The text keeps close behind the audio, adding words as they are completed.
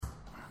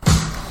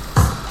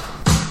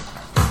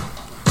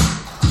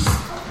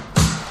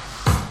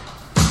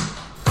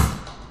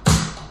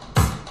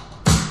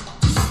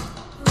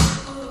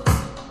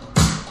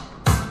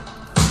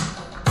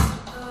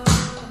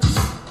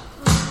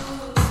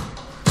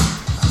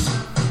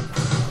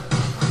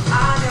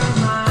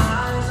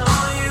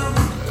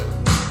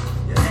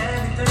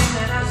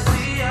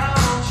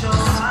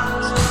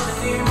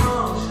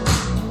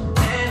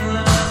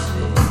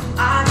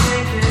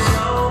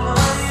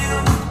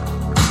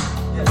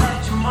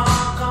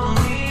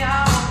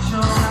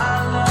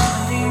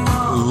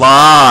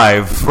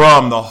Live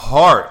from the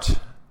heart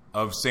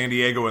of San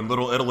Diego and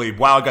Little Italy.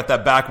 Wow, I got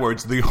that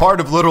backwards. The heart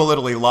of Little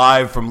Italy,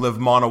 live from Live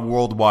Mana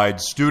Worldwide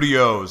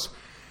Studios.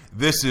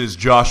 This is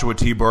Joshua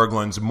T.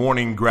 Berglund's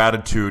Morning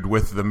Gratitude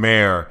with the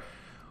Mayor.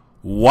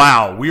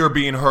 Wow, we are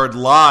being heard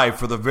live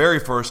for the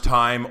very first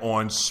time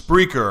on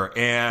Spreaker.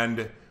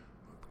 And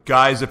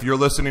guys, if you're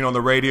listening on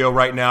the radio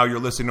right now, you're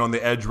listening on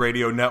the Edge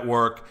Radio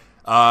Network.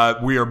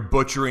 We are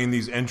butchering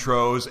these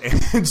intros,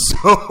 and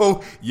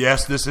so,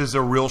 yes, this is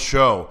a real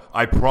show.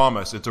 I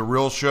promise, it's a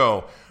real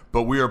show,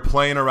 but we are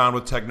playing around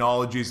with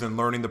technologies and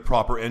learning the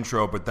proper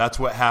intro, but that's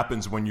what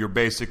happens when you're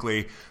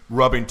basically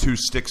rubbing two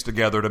sticks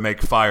together to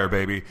make fire,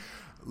 baby.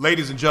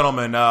 Ladies and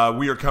gentlemen,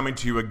 we are coming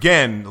to you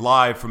again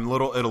live from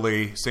Little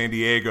Italy, San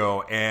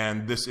Diego,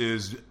 and this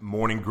is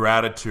Morning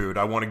Gratitude.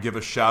 I want to give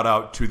a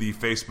shout-out to the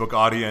Facebook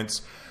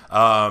audience.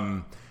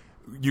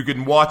 You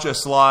can watch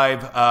us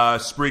live,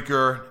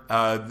 Spreaker.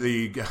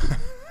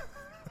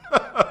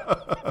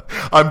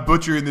 I'm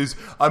butchering these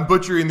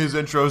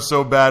intros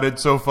so bad.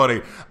 It's so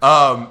funny.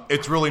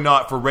 It's really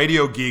not for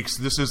radio geeks.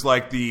 This is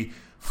like the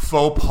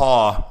faux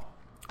pas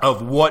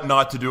of what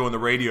not to do on the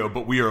radio,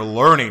 but we are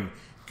learning.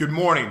 Good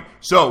morning.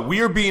 So we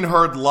are being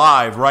heard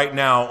live right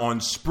now on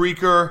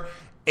Spreaker,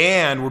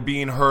 and we're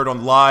being heard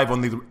live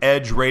on the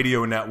Edge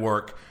Radio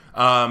Network.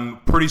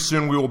 Pretty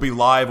soon we will be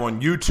live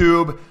on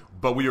YouTube.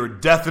 But we are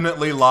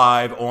definitely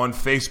live on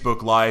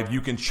Facebook Live.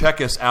 You can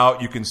check us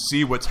out. You can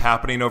see what's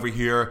happening over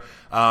here.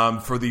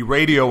 For the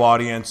radio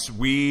audience,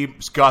 we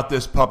got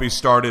this puppy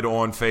started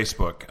on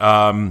Facebook.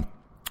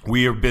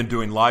 We have been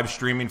doing live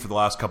streaming for the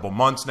last couple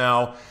months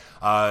now.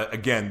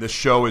 Again, this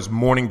show is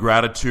Morning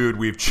Gratitude.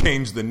 We've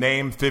changed the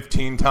name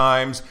 15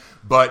 times,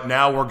 but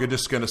now we're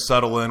just going to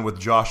settle in with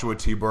Joshua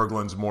T.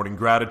 Berglund's Morning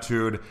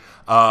Gratitude.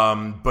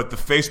 But the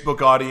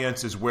Facebook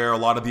audience is where a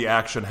lot of the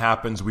action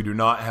happens. We do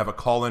not have a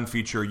call-in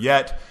feature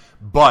yet,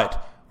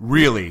 but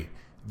really,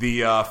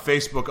 the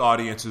Facebook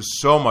audience is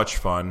so much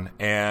fun,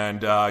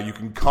 and you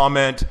can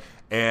comment,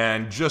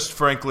 and just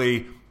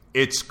frankly,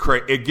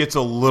 it gets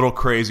a little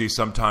crazy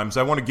sometimes.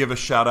 I want to give a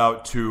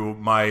shout-out to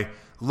my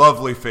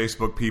lovely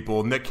Facebook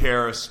people, Nick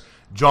Harris,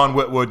 John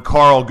Whitwood,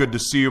 Carl, good to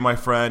see you, my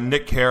friend,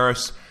 Nick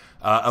Harris,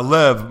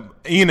 Alev,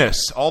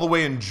 Enos, all the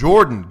way in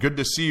Jordan, good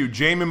to see you.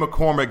 Jamie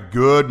McCormick,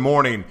 good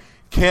morning.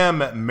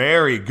 Kim,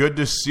 Mary, good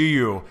to see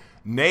you.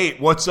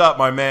 Nate, what's up,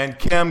 my man?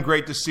 Kim,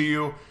 great to see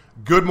you.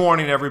 Good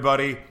morning,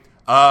 everybody.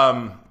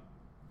 So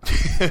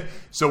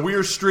we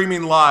are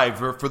streaming live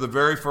for the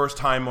very first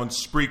time on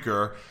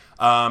Spreaker,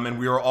 and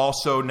we are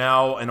also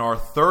now in our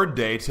third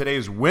day. Today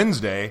is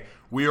Wednesday.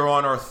 We are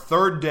on our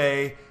third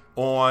day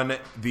on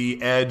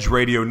the Edge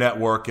Radio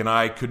Network, and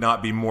I could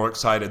not be more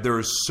excited. There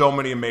is so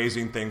many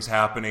amazing things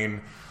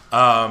happening,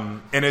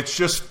 and it's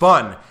just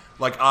fun.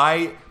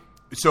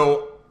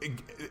 So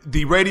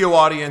the radio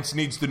audience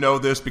needs to know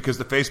this because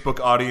the Facebook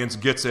audience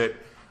gets it.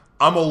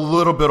 I'm a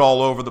little bit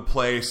all over the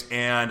place,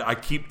 and I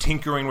keep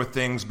tinkering with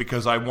things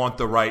because I want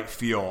the right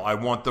feel. I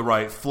want the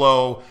right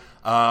flow,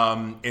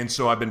 and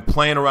so I've been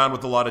playing around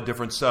with a lot of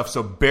different stuff,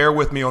 so bear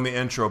with me on the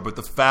intro, but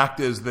the fact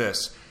is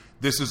this.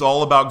 This is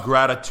all about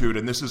gratitude,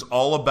 and this is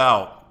all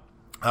about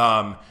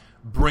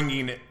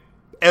bringing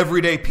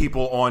everyday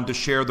people on to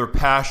share their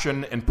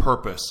passion and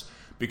purpose,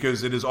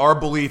 because it is our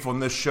belief on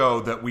this show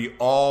that we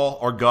all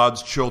are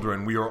God's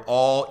children. We are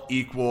all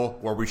equal,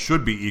 or we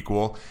should be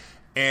equal,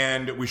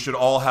 and we should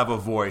all have a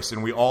voice,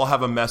 and we all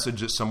have a message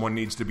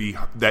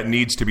that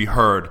needs to be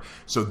heard.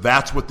 So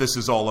that's what this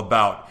is all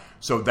about.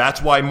 So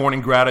that's why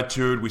Morning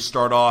Gratitude, we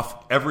start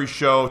off every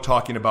show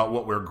talking about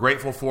what we're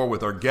grateful for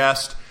with our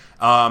guest.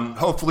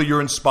 Hopefully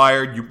you're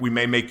inspired. We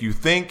may make you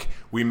think.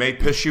 We may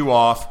piss you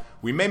off.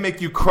 We may make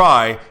you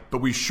cry, but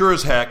we sure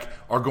as heck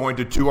are going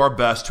to do our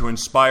best to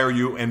inspire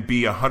you and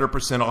be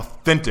 100%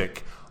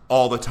 authentic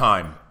all the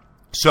time.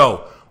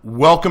 So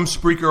welcome,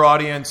 Spreaker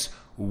audience.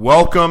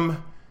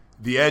 Welcome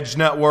the Edge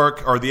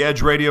Network, or the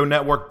Edge Radio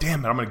Network.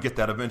 Damn it, I'm going to get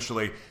that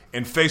eventually.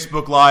 And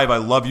Facebook Live, I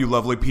love you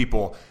lovely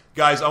people.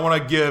 Guys, I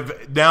want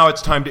to now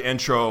it's time to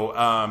intro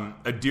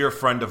a dear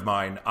friend of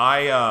mine.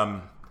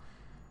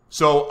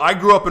 So I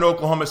grew up in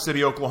Oklahoma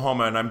City,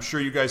 Oklahoma, and I'm sure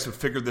you guys have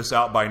figured this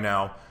out by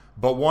now.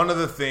 But one of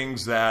the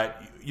things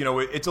that,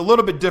 it's a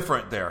little bit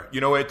different there.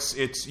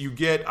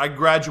 I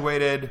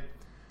graduated,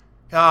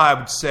 I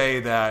would say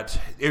that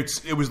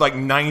it was like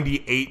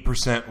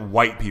 98%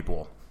 white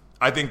people.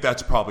 I think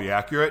that's probably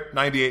accurate,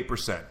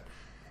 98%.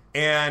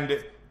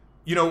 And,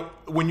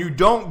 when you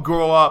don't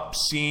grow up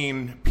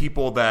seeing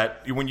people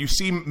when you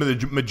see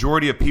the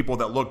majority of people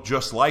that look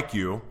just like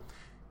you,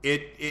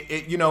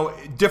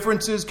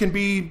 differences can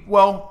be,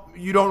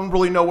 you don't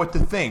really know what to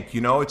think.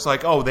 It's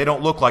like, oh, they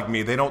don't look like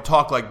me. They don't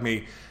talk like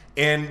me.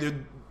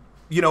 And,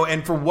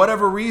 and for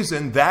whatever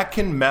reason, that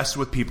can mess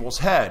with people's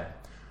head.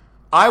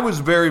 I was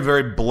very,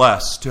 very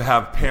blessed to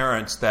have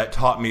parents that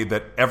taught me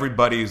that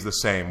everybody is the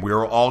same. We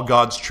are all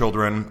God's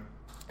children.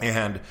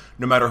 And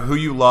no matter who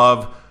you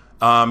love,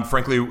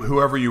 frankly,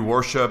 whoever you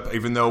worship,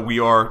 even though we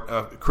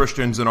are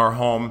Christians in our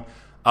home,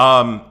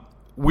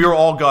 we are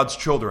all God's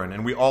children,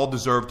 and we all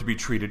deserve to be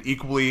treated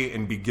equally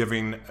and be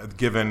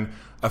given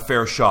a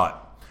fair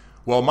shot.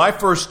 Well, my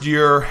first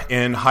year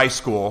in high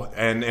school,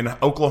 and in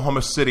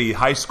Oklahoma City,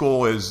 high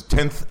school is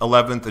 10th,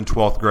 11th, and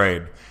 12th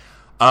grade.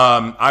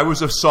 I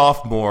was a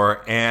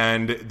sophomore,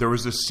 and there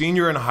was a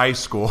senior in high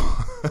school.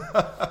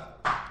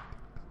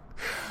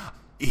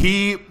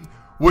 He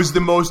was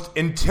the most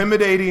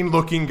intimidating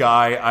looking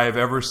guy I have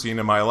ever seen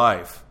in my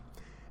life.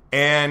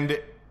 And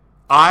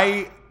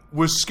I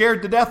was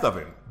scared to death of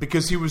him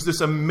because he was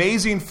this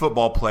amazing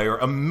football player,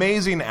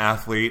 amazing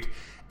athlete,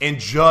 and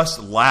just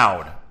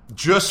loud.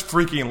 Just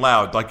freaking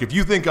loud. Like, if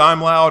you think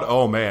I'm loud,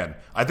 oh man,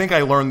 I think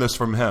I learned this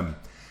from him.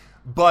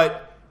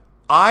 But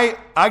I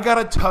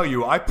gotta tell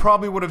you, I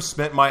probably would have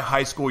spent my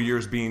high school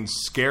years being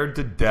scared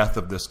to death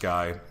of this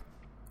guy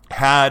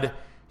had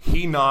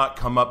he not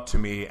come up to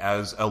me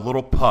as a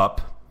little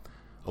pup,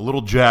 a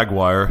little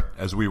jaguar,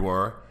 as we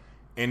were,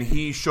 and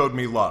he showed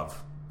me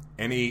love.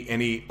 And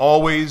he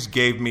always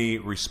gave me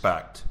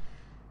respect.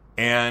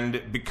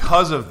 And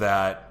because of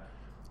that,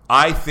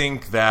 I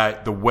think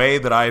that the way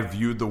that I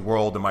viewed the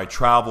world in my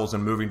travels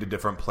and moving to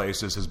different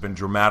places has been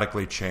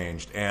dramatically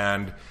changed.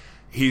 And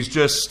he's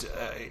just,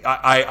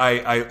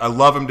 I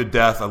love him to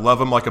death. I love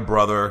him like a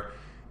brother.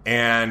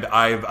 And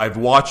I've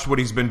watched what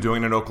he's been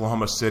doing in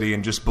Oklahoma City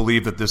and just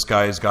believe that this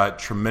guy has got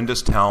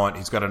tremendous talent.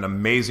 He's got an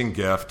amazing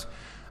gift.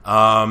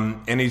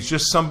 And he's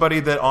just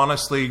somebody that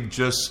honestly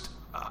just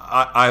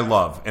I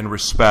love and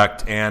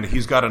respect. And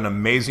he's got an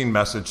amazing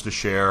message to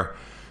share.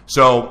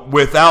 So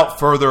without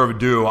further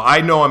ado, I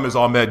know him as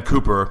Ahmed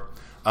Cooper.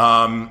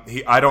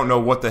 I don't know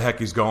what the heck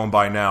he's going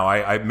by now.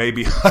 I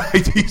maybe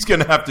he's going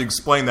to have to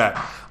explain that.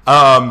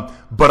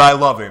 But I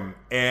love him,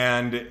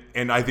 and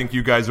I think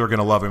you guys are going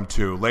to love him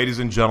too, ladies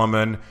and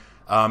gentlemen.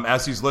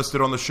 As he's listed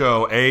on the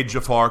show,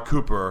 Jafar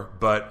Cooper,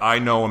 but I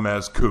know him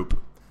as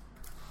Coop.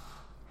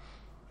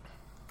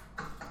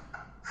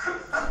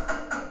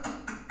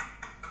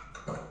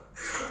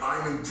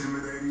 I'm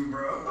intimidating,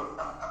 bro.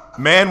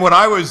 Man, when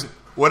I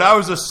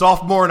was a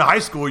sophomore in high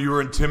school, you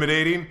were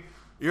intimidating.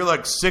 You're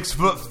like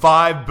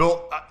 6'5",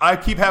 built. I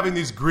keep having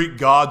these Greek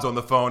gods on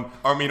the phone.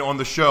 On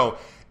the show.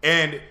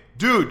 And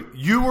dude,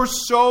 you were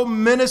so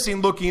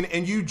menacing looking,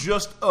 and you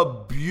just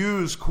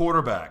abused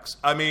quarterbacks.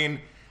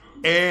 And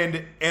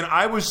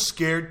I was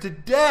scared to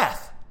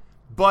death.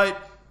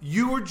 But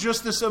you were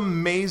just this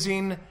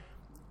amazing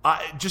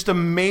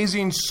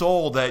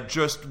soul that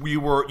you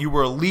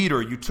were a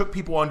leader. You took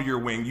people under your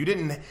wing. You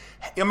didn't.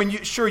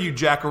 Sure, you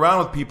jack around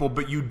with people,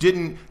 but you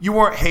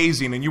weren't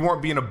hazing and you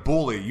weren't being a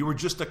bully. You were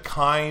just a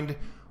kind,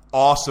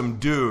 awesome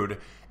dude.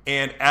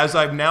 And as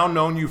I've now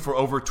known you for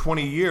over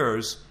 20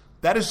 years,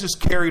 that has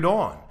just carried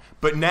on.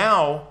 But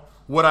now,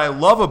 what I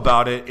love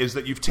about it is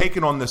that you've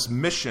taken on this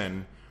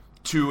mission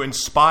to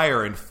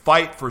inspire and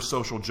fight for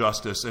social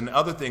justice and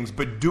other things,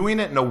 but doing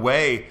it in a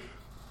way,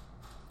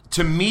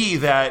 to me,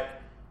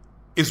 that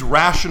is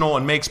rational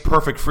and makes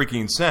perfect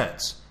freaking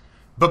sense.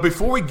 But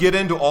before we get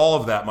into all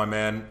of that, my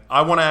man,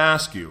 I want to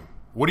ask you,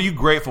 what are you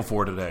grateful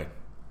for today?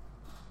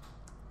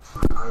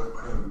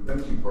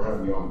 Thank you for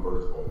having me on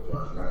first of all,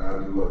 Josh.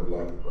 I do love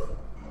life, but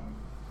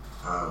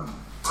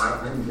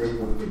I'm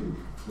grateful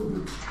for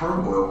the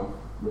turmoil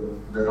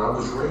that I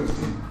was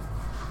raised in.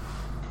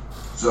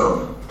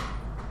 So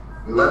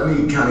let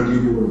me kind of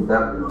give you a little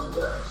background to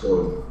that.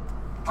 So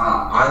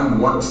I'm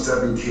one of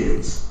 7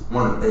 kids,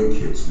 one of 8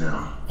 kids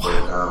now.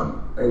 Wow.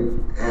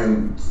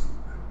 And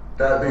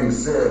that being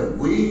said,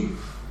 we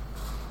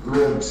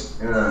lived,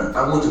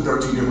 I went to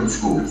 13 different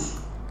schools.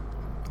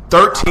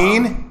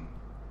 13?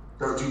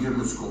 13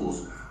 different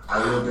schools.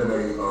 I lived in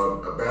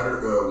a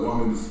battered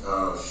woman's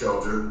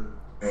shelter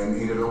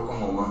in Enid,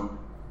 Oklahoma.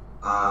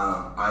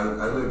 I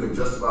lived in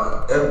just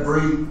about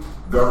every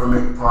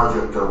government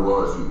project there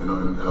was in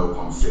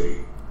Oklahoma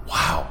City.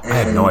 Wow, I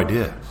had no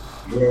idea.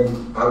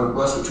 Then I was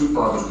blessed with 2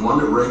 fathers, one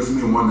that raised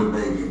me and one that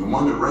made me. The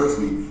one that raised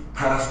me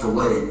passed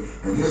away,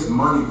 and his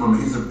money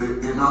he's a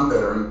Vietnam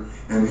veteran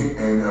and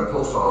a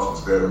post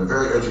office veteran,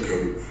 very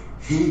educated.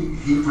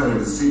 He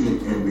planted a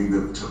seed in me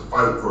to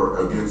fight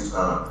against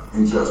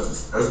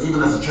injustice.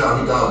 Even as a child,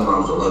 he died when I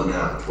was 11 and a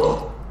half,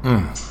 12.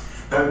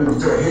 That being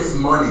said, his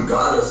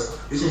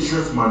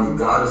insurance money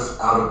got us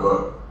out of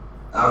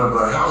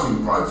a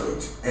housing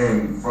project,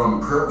 and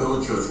from Kurt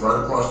Village,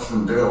 right across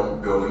from Dale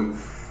Building.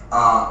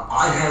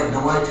 I had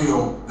no idea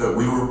that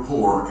we were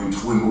poor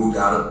until we moved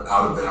out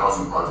of the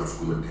housing projects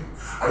we lived in.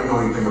 I didn't know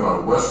anything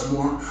about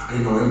Westmore. I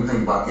didn't know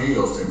anything about any of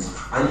those things.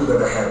 I knew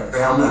that I had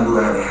family. I knew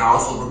I had a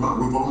house roof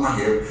over my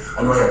head.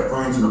 I knew I had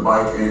friends and a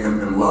bike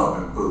and love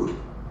and food.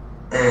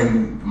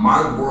 And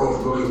my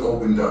world really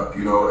opened up.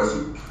 You know,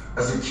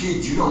 as a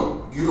kid, you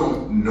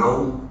don't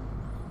know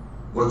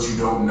what you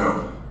don't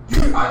know.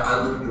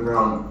 I lived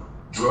around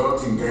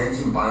drugs and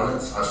gangs and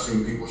violence. I've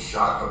seen people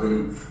shot. I've been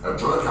in a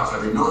drug house. I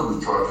didn't know it was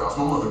a drug house.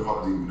 My mother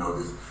probably didn't even know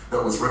this.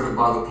 That was raided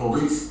by the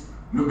police.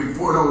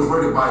 Before that was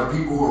raided by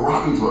people who were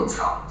robbing drug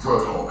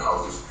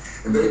houses.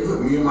 And they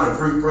put me and my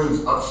 3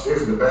 friends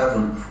upstairs in the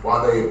bathroom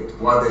while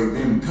they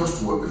then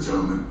pistol whipped the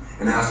gentleman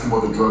and asked him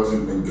what the drugs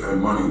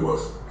and money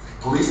was.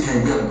 Police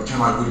came in and pretend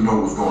like we didn't know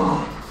what was going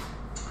on.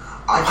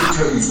 I can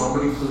tell you so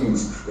many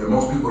things that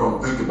most people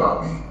don't think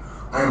about me.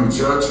 I am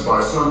judged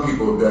by some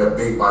people by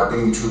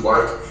being too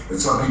white, and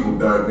some people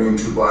by being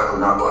too black or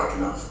not black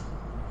enough.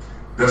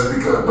 That's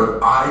because,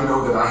 but I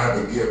know that I have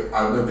a gift.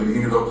 I lived in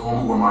Enid,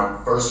 Oklahoma, where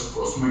my first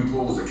swimming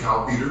pool was a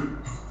cow feeder.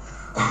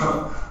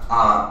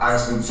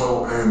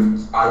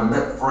 And I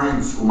met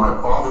friends who my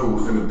father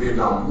was in the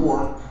Vietnam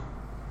War,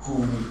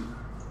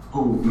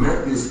 who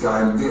met this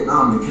guy in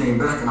Vietnam and came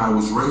back, and I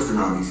was raised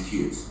around these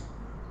kids.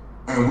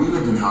 And we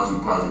lived in housing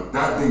projects.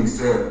 That being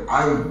said,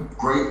 I'm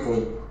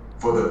grateful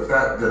for the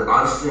fact that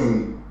I've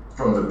seen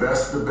from the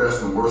best of the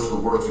best and worst of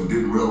the worst and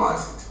didn't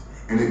realize it.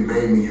 And it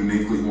made me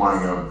uniquely who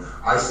I am.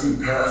 I see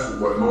past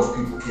what most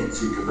people can't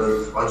see because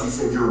they, like you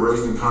said, you're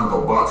raised in kind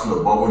of a box in a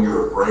bubble and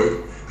you're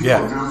afraid. People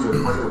are generally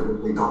afraid of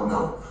what they don't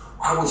know.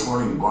 I was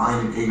running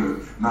blind and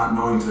ignorant, not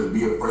knowing to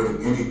be afraid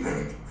of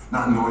anything,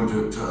 not knowing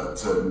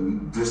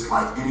to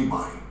dislike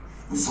anybody.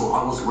 And so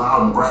I was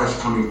loud and brash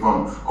coming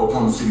from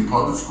Oklahoma City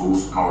public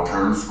schools,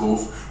 alternative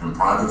schools, and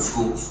private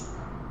schools.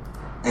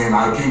 And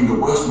I came to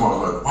Westmore, I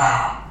was like,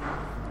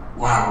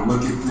 wow,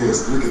 look at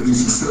this, look at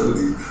these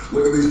facilities,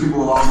 look at these people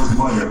with all this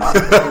money.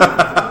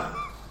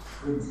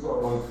 And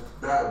so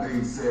that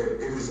being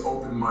said, it has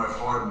opened my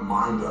heart and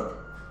mind up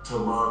to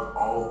love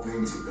all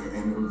things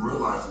and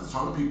realize that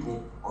some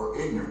people are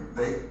ignorant.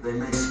 They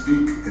may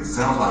speak, it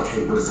sounds like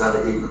hate, but it's out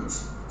of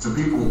ignorance. Some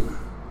people,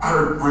 I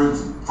heard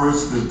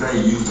friends to this day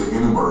use the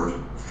N-word,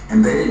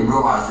 and they didn't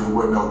realize that it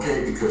wasn't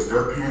okay because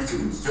their parents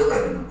didn't instill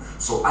that in them.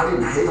 So I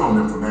didn't hate on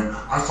them for that.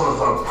 I saw it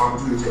as an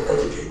opportunity to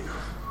educate them.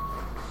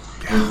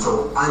 And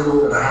so I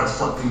know that I have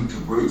something to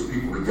bridge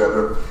people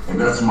together, and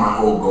that's my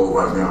whole goal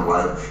right now in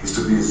life, is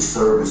to be a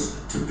service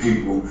to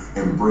people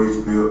and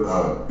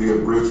be a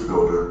bridge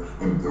builder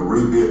and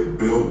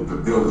rebuild the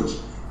village,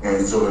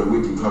 and so that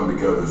we can come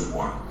together as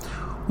one.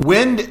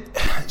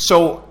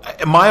 So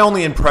my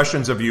only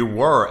impressions of you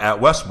were at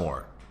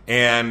Westmore,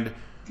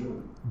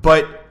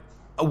 but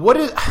what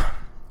is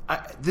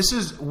this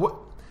is what.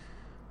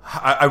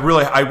 I'm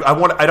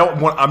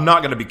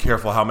not going to be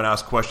careful how I'm going to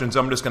ask questions.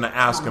 I'm just going to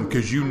ask them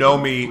because you know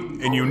me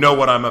and you know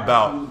what I'm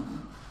about.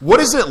 What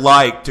is it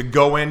like to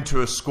go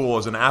into a school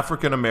as an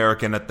African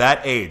American at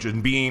that age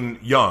and being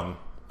young?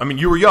 I mean,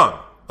 you were young,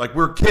 like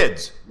we're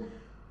kids.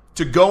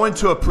 To go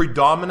into a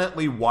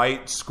predominantly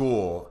white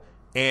school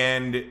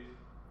and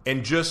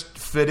just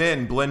fit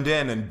in, blend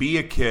in, and be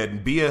a kid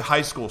and be a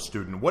high school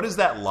student. What is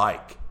that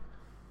like?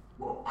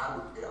 Well,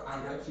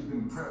 I'd actually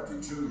been prepped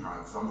in junior high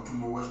because I'm a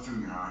Kimball West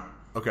Junior High.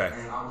 Okay.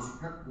 And I was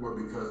prepped for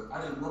it because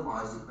I didn't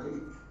realize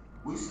that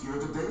we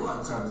scared the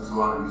daylights out of a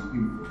lot of these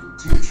people. The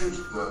teachers,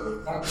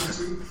 the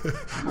faculty.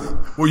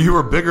 Well, you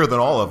were bigger than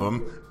all of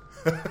them.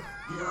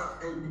 Yeah,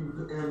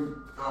 and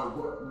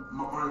what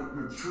my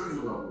maturity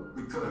level,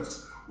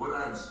 because what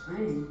I've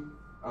seen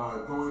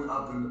going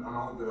up in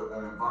all the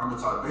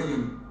environments I've been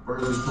in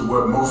versus to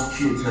what most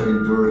kids had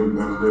endured and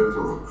lived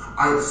through.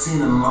 I've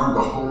seen and learned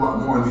a whole lot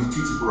more, and these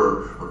teachers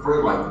were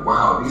afraid, like,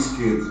 wow, these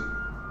kids,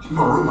 they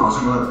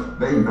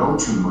know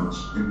too much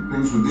and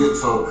things we did.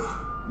 So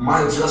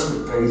my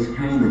adjustment phase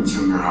came in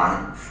junior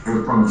high,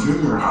 and from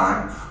junior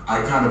high,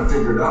 I kind of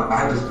figured out I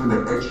had to spend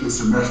an extra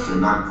semester in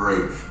 9th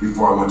grade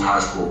before I went to high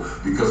school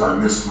because I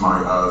missed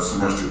my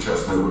semester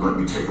test and they wouldn't let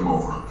me take them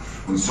over.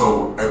 And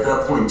so at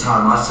that point in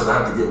time, I said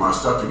I had to get my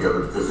stuff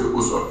together because it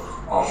was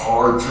a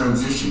hard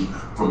transition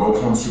from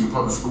Oklahoma City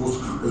public schools.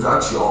 It was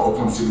actually all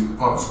Oklahoma City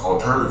public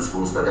alternative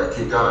schools that got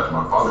kicked out after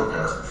my father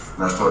passed,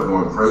 and I started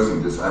going crazy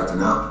and just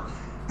acting out.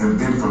 And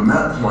then from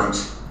that point,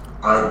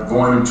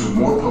 going into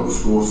more public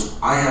schools,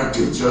 I had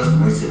to adjust.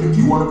 And they said, if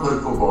you want to play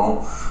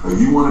football or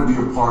you want to be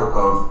a part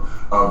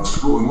of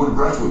school and want to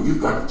graduate, you've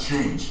got to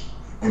change.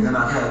 And then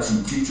I've had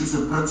some teachers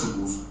and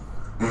principals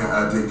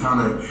that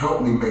kind of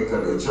helped me make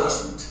that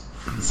adjustment.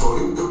 So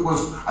it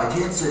was, I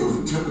can't say it was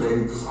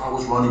intimidating because I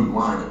was running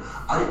blind.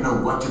 I didn't know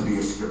what to be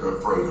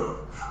afraid of.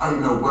 I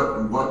didn't know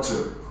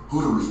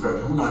who to respect,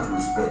 who not to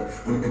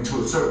respect. And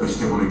to a certain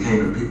extent, when it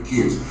came to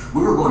kids,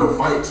 we were going to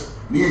fight.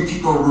 Me and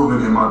Kiko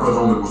Rubin and my brother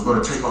Omen was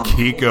going to take on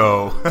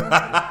Kiko.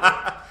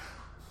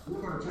 We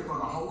were going to take on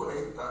the whole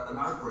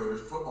 9th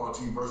graders football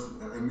team versus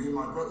and me and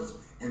my brothers,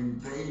 and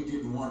they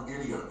didn't want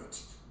any of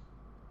it.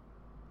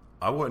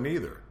 I wouldn't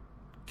either.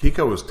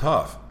 Kiko was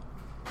tough.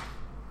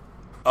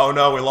 Oh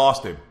no, we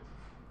lost him.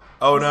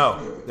 Oh no,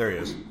 there he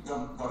is. We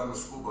got on the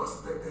school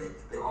buses that day.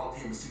 They all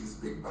came to see this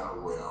big battle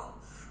royale,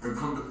 and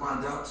come to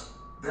find out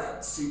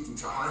that Seton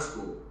to high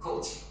school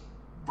coach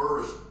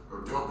Burris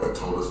or Delbeck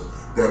told us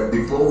that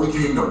before we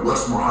came to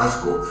Westmore High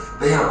School,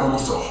 they had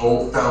almost a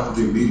whole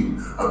faculty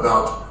meeting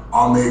about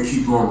Ahmed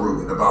Kiko and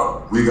Rubin,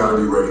 about we got to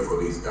be ready for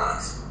these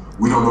guys.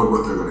 We don't know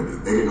what they're going to do.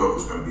 They didn't know if it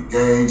was going to be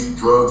gangs and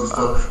drugs and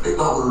stuff. They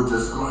thought we were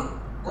just like,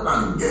 we're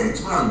not even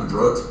gangs, we're not even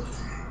drugs.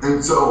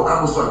 And so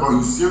I was like, are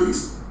you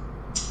serious?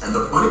 And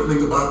the funny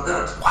thing about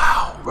that,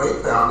 they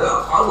found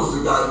out I was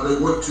the guy that they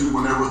went to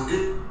when there was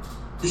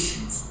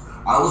issues.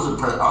 I was the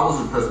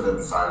president of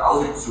the site. I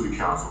was in student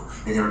council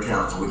and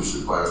inter-council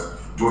leadership class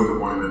doing the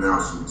morning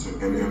announcements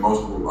and in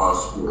most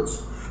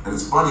sports. And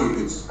it's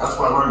funny, that's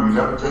why I learned you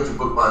never judge a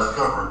book by its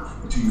cover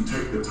until you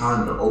take the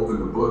time to open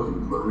the book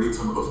and read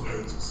some of those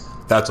pages.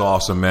 That's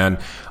awesome, man.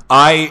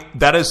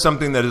 That is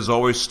something that has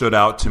always stood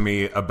out to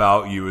me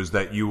about you, is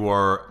that you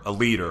are a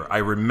leader. I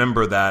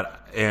remember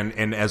that,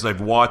 and as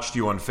I've watched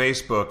you on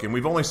Facebook, and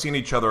we've only seen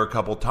each other a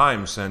couple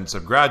times since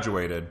I've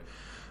graduated,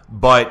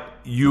 but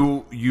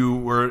you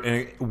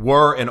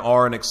were and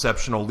are an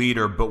exceptional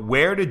leader. But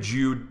when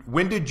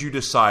did you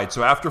decide?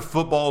 So after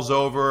football's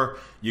over,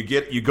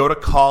 you go to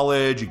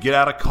college, you get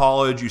out of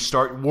college, you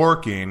start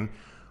working.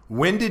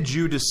 When did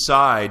you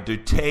decide to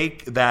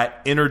take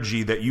that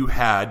energy that you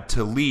had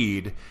to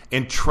lead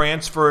and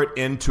transfer it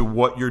into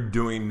what you're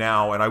doing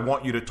now? And I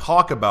want you to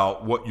talk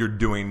about what you're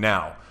doing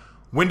now.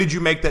 When did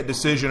you make that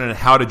decision, and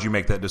how did you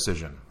make that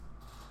decision?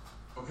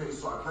 Okay,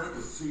 so I think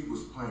the seed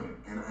was planted,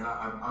 and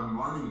I'm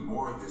learning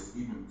more of this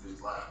even these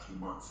last 2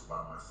 months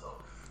about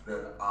myself.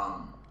 That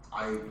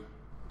I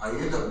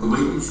ended up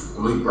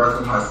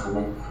graduating high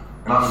school,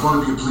 and I was going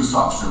to be a police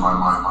officer in my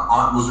mind. My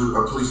aunt was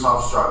a police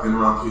officer. I've been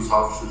around police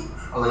officers.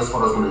 That's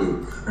what I was going to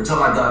do. Until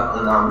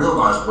I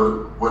realized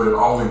what it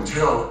all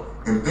entailed.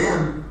 And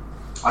then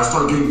I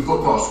started getting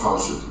football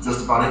scholarships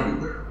just about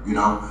everywhere,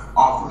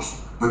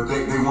 offers. But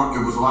they weren't,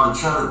 it was a lot of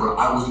chatter, but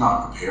I was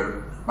not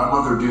prepared. My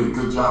mother did a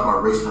good job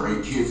by raising her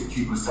 8 kids and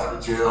keeping us out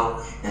of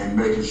jail and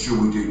making sure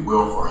we did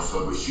well for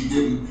ourselves. But she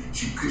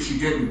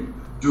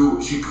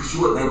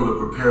wasn't able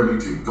to prepare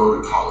me to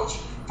go to college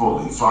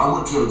fully. So I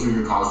went to a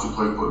junior college to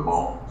play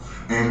football.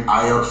 And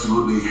I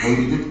absolutely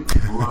hated it,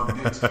 loved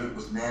it. It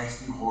was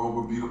nasty,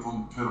 horrible,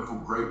 beautiful, pitiful,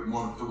 great,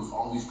 wonderful. It was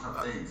all these kind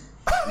of things.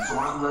 And so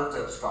when I left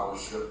that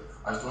scholarship,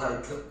 I still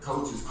had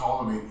coaches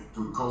calling me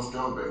through Coach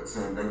Delbeck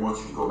saying they want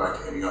you to go back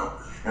to NEO.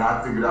 And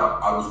I figured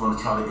out I was going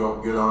to try to go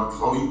get on,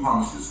 because, you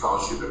promised you a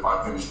scholarship if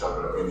I finished up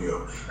at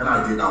NEO. And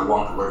I did, and I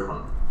walked away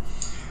from it.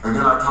 And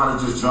then I kind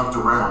of just jumped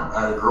around.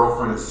 I had a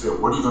girlfriend that said,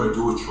 what are you going to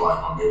do with your life,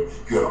 my baby?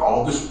 You had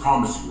all this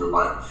promise in your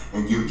life,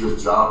 and you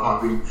just job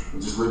hopping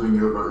and just living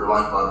your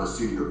life by the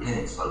seat of your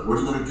pants. Like, what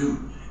are you going to do?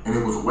 And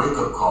it was a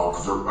wake-up call,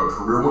 because her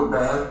career went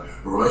bad,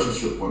 the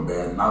relationship went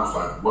bad, and I was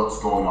like, what's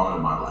going on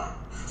in my life?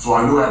 So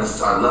I knew I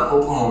left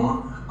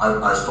Oklahoma.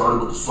 I started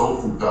with the Soul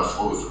Food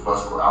Festival. It was a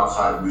festival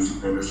outside of music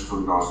vendors,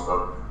 food, and all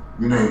stuff.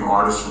 You name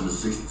artists from the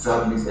 60s,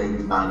 70s,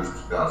 80s, 90s,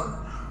 2000s.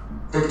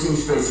 15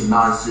 states and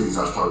 9 cities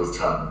I started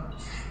traveling.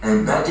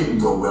 And that didn't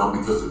go well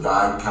because the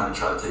guy kind of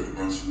tried to take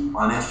advantage of me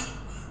financially.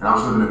 And I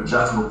was living in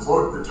Jacksonville,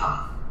 Florida at the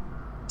time.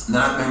 And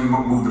then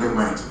I moved to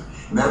Atlanta.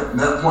 And at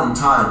that point in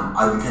time,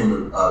 I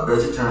became a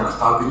vegetarian. I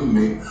stopped eating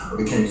meat. I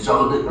became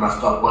celibate, and I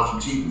stopped watching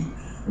TV.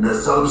 And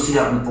that celibacy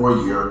happened for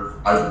a year.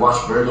 I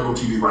watch very little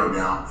TV right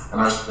now. And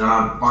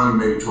I finally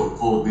made it to a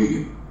full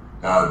vegan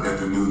at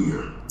the new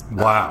year.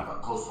 Wow.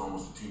 Close to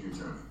almost a 10-year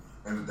journey.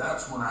 And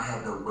that's when I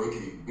had the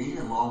awakening. Being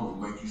alone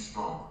will make you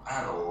strong. I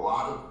had a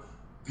lot of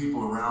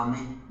people around me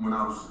when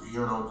I was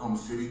here in Oklahoma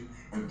City,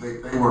 and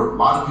a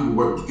lot of people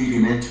were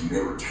feeding into me,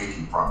 they were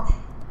taking from me.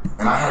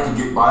 And I had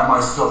to get by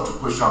myself to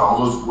push out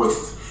all those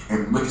voices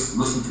and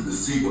listen to the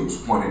seed that was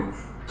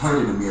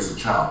planted in me as a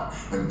child.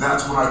 And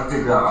that's when I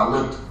figured out,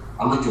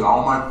 I looked at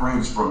all my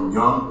friends from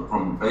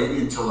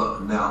baby until up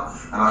to now,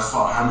 and I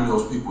saw how many of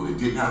those people that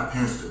didn't have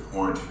parents that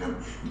pour into them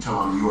and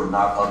tell them you are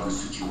not of this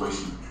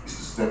situation. It's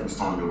the stepping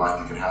stone in your life.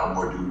 You can have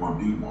more, do more,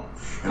 be more.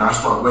 And I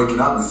started waking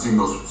up and seeing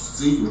those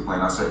seeds were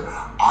planted. I said,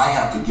 I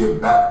have to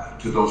give back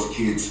to those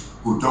kids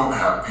who don't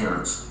have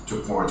parents to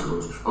pour into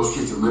those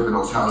kids that live in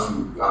those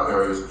housing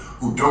areas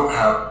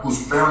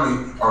whose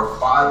family are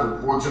 5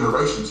 or 4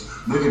 generations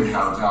living in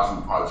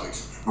housing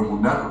projects and will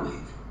never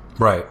leave.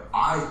 Right.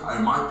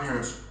 My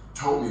parents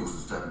told me it was a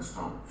stepping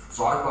stone.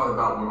 So I thought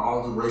about when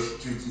all the racial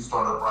tensions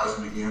started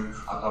rising again,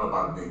 I thought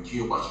about being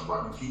killed, watching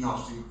Rodney King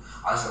on Steve.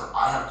 I said,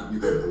 I have to be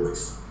that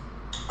voice.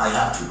 I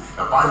have to.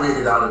 If I made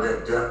it out of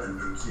that death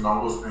and seen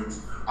all those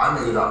things, I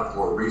made it out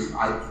for a reason.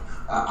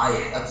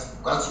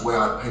 That's the way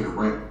I pay the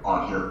rent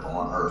on here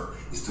on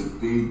earth, is to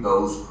feed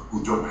those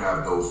who don't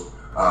have those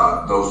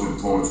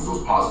influences,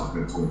 those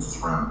positive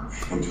influences around them,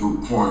 and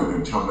to pour in them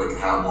and tell them they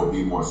can have more,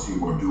 be more, see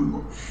more, do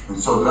more. And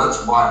so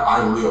that's why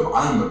I live.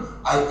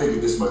 I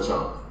figured this much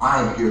out.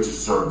 I am here to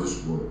serve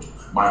this world,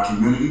 my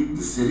community,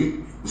 the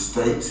city, the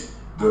state,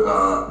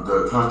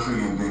 the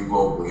country, and then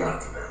globally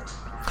after that.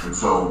 And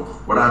so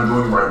what I'm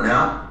doing right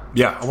now.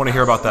 Yeah, I want to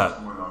hear about that.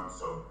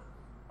 So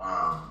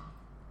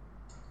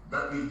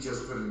let me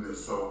just put in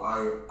this. So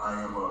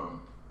I am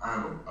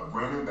a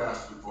brand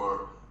ambassador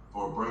for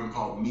a brand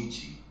called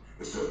Michi.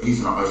 He's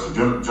a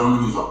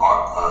gentleman who's an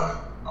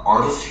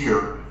artist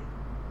here.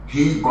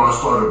 He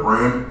started a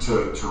brand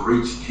to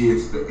reach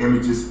kids, the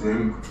images,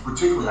 and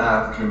particularly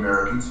African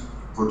Americans,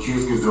 for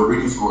kids because their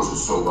reading scores are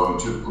so low and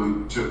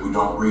typically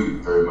don't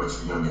read very much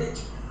at a young age.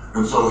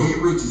 And so he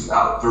reaches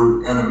out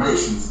through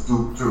animations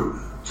to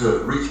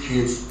reach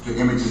kids to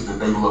images that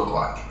they look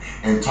like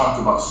and talk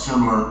about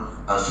similar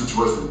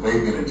situations that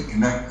they've been in to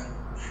connect them.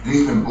 And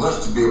he's been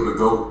blessed to be able to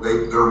go,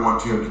 they're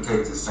wanting him to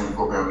take this same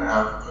program to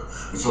Africa.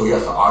 And so he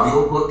has an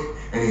audio book,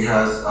 and he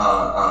has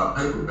a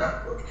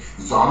paperback book.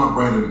 And so I'm a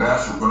brand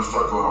ambassador. We're going to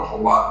start doing a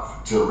whole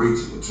lot to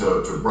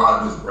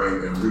broaden his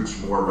brand and reach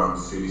more around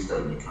the city, state,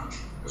 and the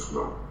country as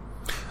well.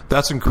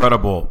 That's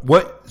incredible.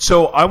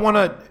 So I want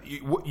to.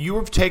 You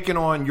have taken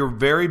on. You're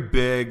very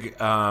big.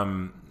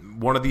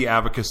 One of the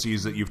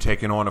advocacies that you've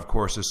taken on, of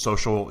course, is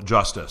social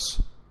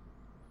justice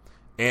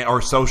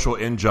or social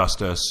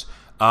injustice,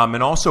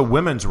 and also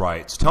women's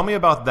rights. Tell me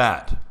about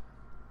that.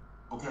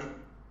 Okay.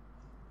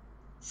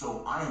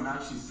 So I am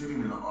actually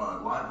sitting in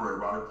a library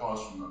right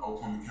across from the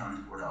Oklahoma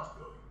County Courthouse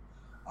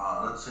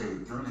building. Let's say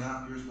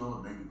 3.5 years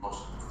ago, maybe close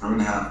to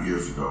 3.5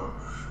 years ago,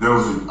 there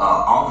was an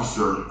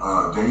officer,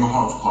 Daniel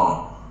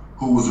Holtzclaw,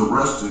 who was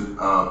arrested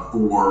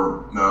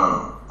for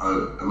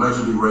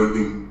allegedly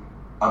raping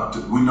up to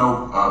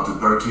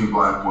 13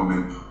 black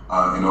women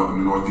in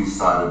the northeast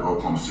side of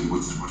Oklahoma City,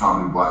 which is the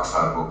predominantly black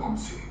side of Oklahoma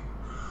City.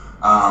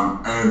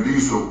 And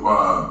these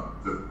are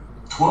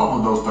 12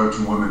 of those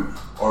 13 women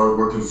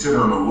were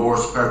considered on the lower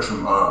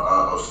spectrum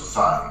of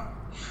society.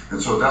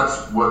 And so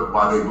that's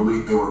why they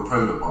believe they were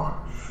preyed upon.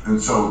 And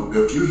so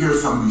if you hear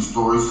some of these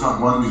stories,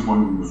 one of these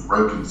women was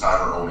raped inside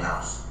her own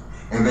house.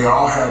 And they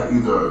all had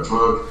either a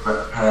drug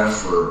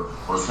past or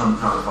some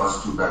kind of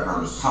prostitute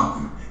background or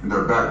something in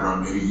their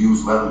background that he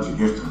used leverage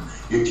against them.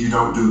 If you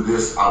don't do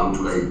this, I will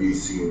do A, B,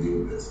 C, and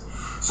D this.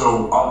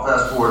 So I'll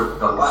fast forward.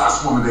 The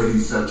last woman that he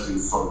sexually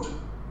assaulted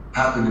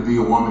happened to be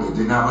a woman that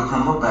didn't have a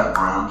criminal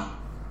background.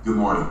 Good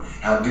morning.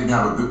 Didn't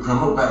have a good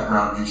criminal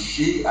background, and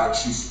she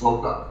actually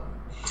spoke up.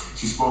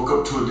 She spoke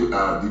up to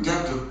a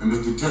detective, and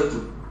this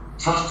detective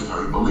trusted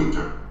her, he believed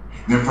her.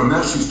 And then from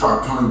there, she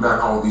started peeling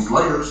back all these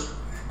layers,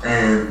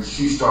 and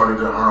she started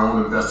her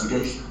own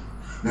investigation.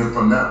 Then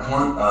from that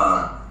point,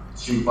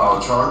 she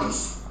filed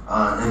charges.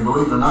 And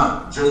believe it or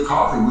not, Jay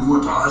Coffey, we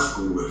went to high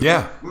school with.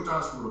 Yeah. We went to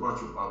high school with a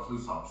bunch of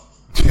police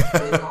officers.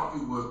 Jay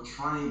Coffey was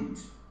trained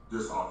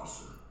this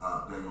officer,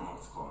 Daniel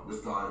Holtzclaw. This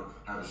guy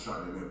had a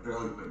shot in the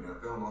NFL, he played in the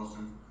NFL, lost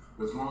him.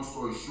 But long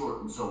story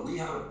short, and so we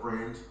had a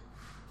friend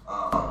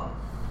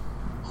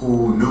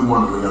who knew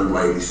one of the young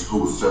ladies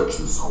who was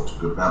sexually assaulted,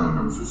 the family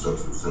members were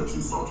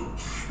sexually assaulted.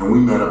 And we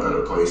met up at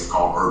a place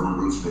called Urban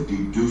Roots in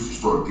the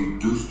historic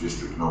Deep Deuce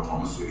district in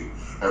Oklahoma City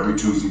every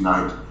Tuesday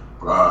night.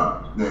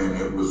 Then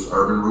it was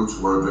Urban Roots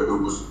where it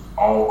was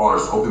all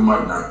artists, open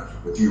mic night.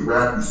 If you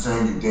rap, you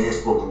sang, you dance,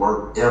 spoken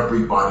word,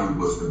 everybody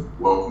was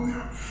welcome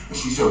there. And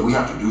she said, we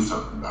have to do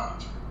something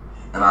about it.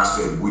 And I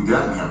said, we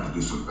definitely have to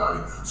do something about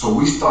it. So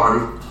we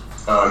started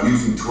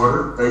using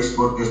Twitter,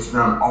 Facebook,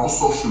 Instagram, all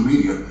social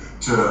media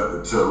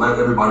to let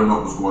everybody know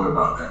what was going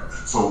about that.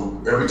 So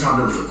every time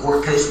there was a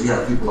court case, we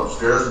had people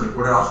upstairs in the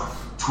courthouse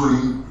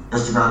tweeting,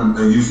 Instagram,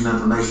 and using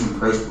information,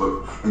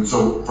 Facebook. And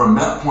so from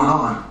that point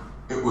on,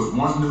 it was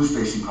one news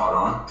station caught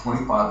on,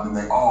 25, and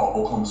then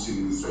Oklahoma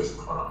City news stations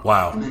caught on.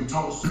 Wow. And then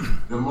Tulsa,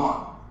 then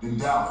Lawton, then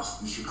Dallas,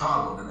 then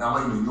Chicago, then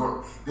LA, New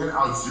York. Then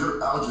Al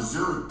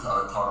Jazeera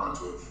caught on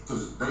to it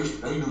because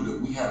they knew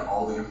that we had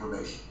all the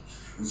information.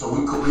 And so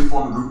we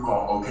formed a group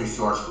called OK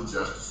Charge for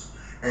Justice.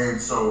 And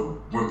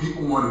so when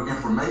people wanted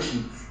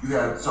information, you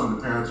had some of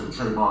the parents of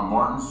Trayvon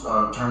Martin's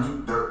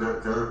attorney,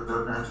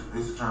 their parents,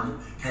 his attorney,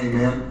 came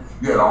in.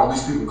 You had all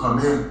these people come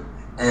in.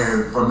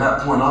 And from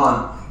that point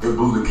on, it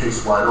blew the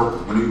case wide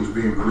open. When he was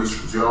being released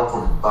from jail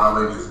for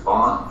violating his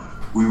bond,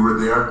 we were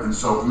there. And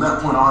so from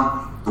that point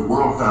on, the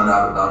world found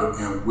out about it,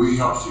 and we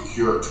helped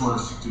secure a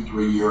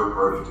 263-year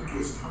verdict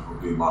against him for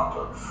being locked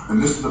up. And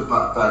this is the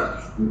fact,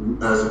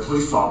 as a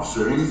police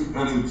officer, any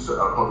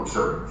public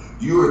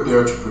servant, you are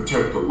there to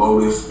protect the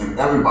lowest and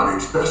everybody,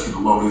 especially the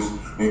lowest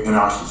in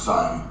our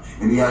society.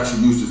 And he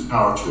actually used his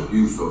power to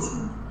abuse those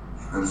women.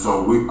 And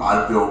so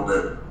I feel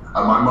that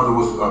my mother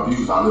was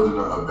abused. I lived in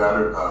a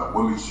battered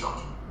women's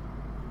shelter.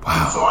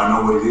 Wow. So I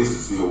know what it is to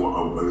see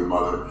your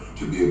mother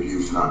to be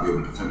abused and not be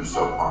able to defend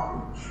herself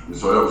properly. And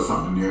so that was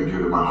something near and dear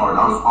to my heart. And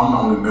I'm the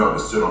only male that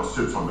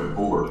sits on that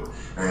board.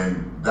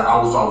 And I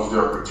was always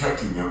there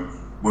protecting him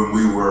when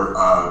we were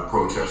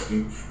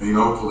protesting. And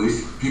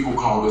police, people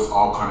called us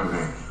all kind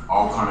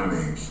of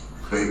names.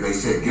 They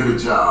said, get a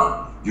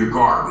job, you're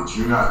garbage,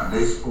 you're not, and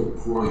they spoke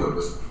poorly of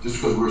us just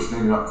because we were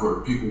standing up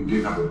for people who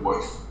didn't have a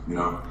voice,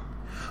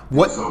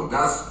 What? And so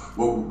that's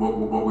what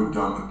we've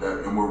done with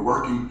that. And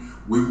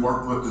we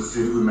worked with the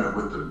city, we met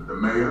with the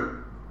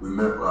mayor, we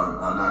met,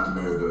 not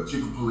the mayor, the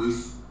chief of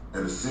police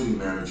and the city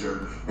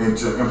manager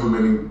into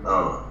implementing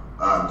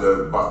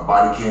the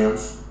body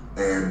cams.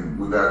 And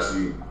we've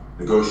actually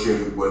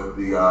negotiated with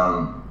the,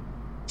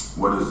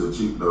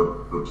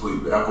 the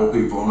police, the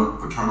FOP,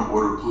 Fraternal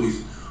Order of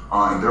Police,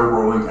 and they're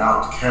rolling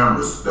out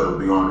cameras that'll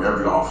be on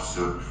every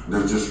officer.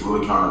 They're just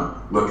really kind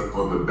of looking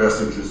for the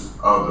best interest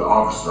of the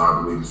officer,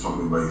 I believe, in so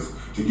many ways,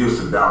 to give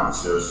some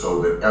balance there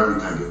so that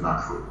everything is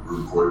not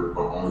recorded,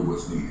 but only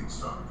what's needed.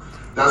 So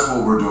that's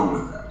what we're doing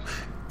with that.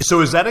 So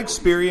has that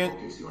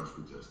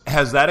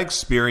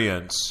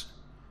experience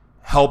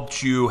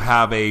helped you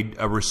have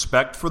a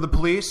respect for the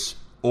police,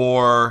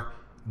 or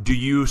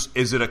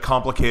is it a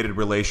complicated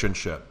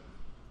relationship?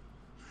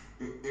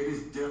 It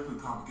is definitely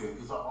complicated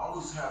because I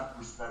always have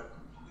respect for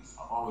the police.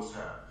 I always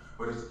have.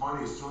 But it's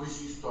funny, as soon as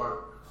you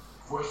start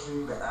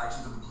questioning the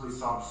actions of the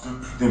police officer,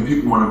 then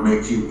people want to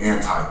make you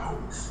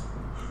anti-police.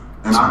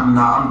 And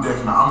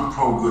I'm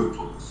pro-good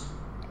police.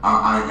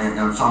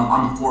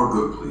 I'm for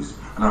good police,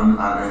 and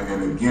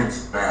I'm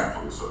against bad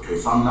police. Okay,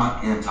 so I'm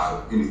not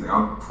anti anything.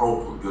 I'm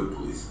pro good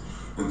police,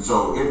 and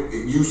so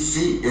you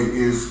see it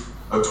is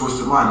a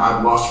twisted line.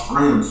 I've lost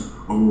friends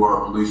who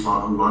are police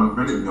who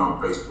unfriended me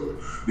on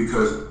Facebook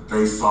because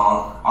they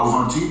saw I was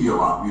on TV a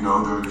lot,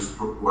 during this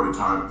purported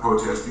time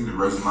protesting and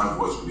raising my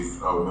voice for these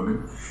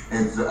women,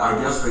 and I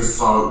guess they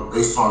saw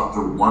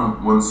the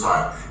one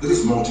side. It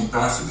is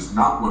multifaceted. It's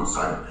not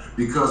one-sided.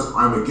 Because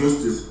I'm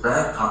against this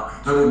bad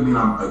cop doesn't mean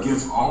I'm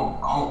against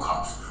all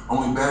cops.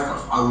 Only bad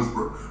cops.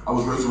 I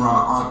was raised around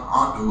an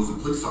aunt who was a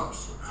police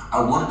officer.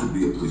 I wanted to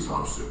be a police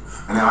officer,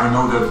 and I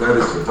know that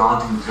is a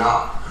daunting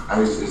job.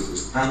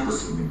 It's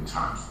thankless many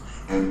times.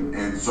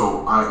 And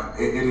so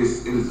it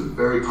is a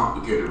very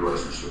complicated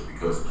relationship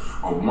because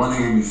on one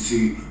hand you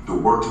see the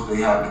work that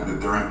they have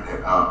that they're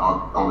in,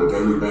 on a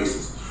daily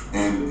basis,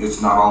 and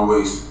it's not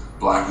always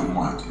black and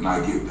white, and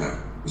I get that.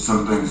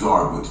 Some things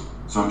are, but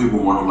some people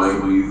want to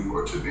label you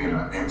or to be an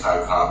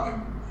anti-cop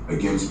and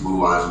against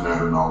Blue Lives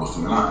Matter and all this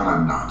stuff, and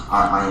I'm not.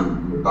 I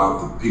am about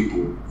the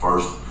people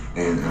first,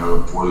 and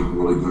for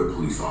really good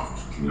police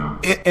officers,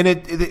 And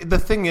the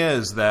thing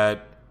is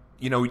that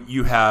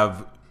you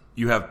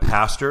have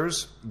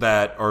pastors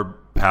that are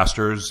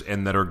pastors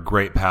and that are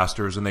great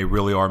pastors, and they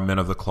really are men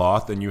of the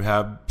cloth, and you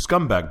have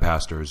scumbag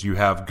pastors. You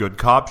have good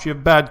cops. You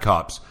have bad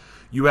cops.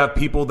 You have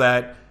people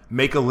that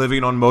make a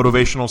living on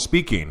motivational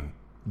speaking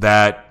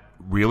that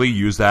really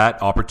use that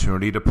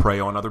opportunity to prey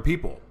on other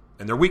people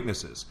and their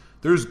weaknesses.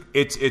 There's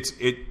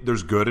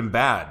good and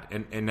bad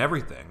and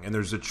everything, and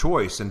there's a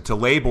choice. And to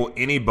label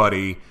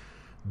anybody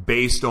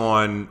based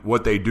on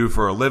what they do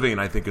for a living,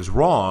 I think, is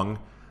wrong.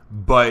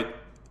 But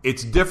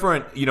it's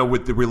different,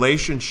 with the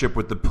relationship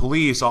with the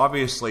police.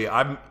 Obviously,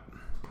 I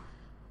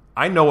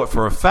know it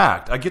for a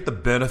fact. I get the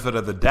benefit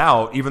of the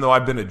doubt, even though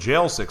I've been to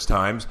jail 6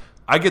 times.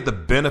 I get the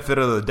benefit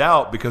of the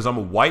doubt because I'm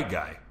a white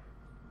guy,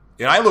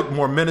 and I look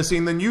more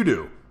menacing than you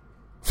do.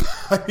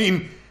 I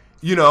mean,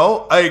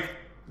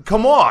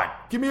 come on,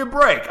 give me a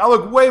break. I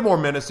look way more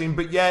menacing,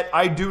 but yet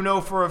I do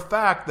know for a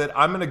fact that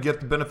I'm going to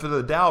get the benefit of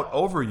the doubt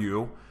over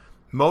you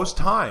most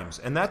times.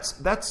 And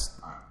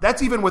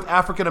that's even with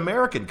African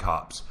American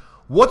cops.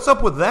 What's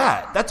up with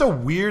that? That's a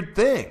weird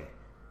thing.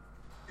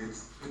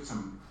 It's a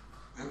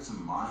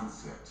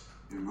mindset.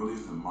 It really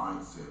is a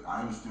mindset.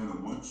 I understand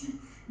that once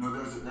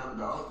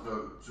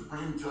the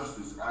Supreme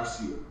Justice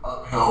actually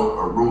upheld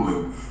a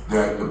ruling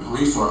that the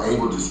police are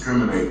able to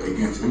discriminate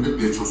against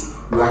individuals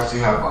who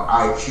actually have an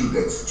IQ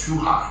that's too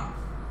high.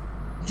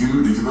 Did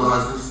you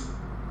realize this?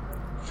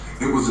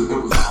 It was an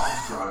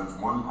officer out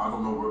of one, I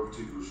don't know what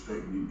particular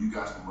state, you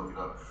guys can look it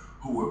up,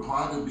 who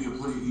applied to be he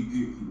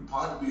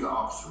applied to be an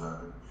officer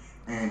rather,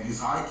 and his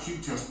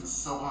IQ test was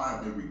so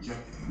high they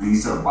rejected him. And he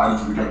said, why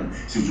did you reject him?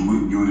 He said, you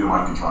didn't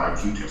like it, your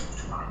IQ test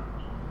was too high.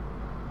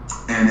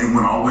 And it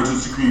went all the way to the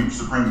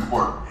Supreme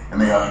Court,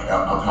 and they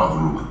upheld the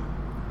ruling.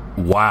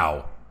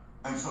 Wow.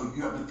 And so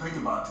you have to think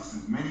about this.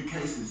 In many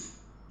cases,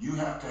 you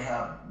have to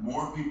have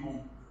more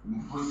people,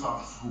 police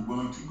officers, who are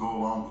willing to go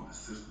along with the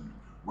system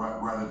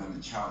rather than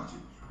to challenge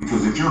it.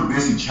 Because if you're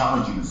busy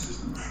challenging the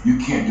system, you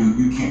can't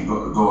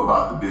go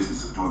about the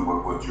business of doing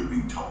what you're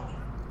being told.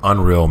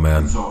 Unreal,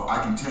 man. And so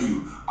I can tell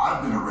you,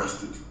 I've been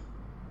arrested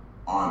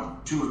on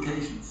 2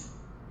 occasions,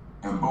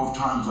 and both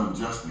times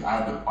unjustly. I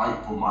had to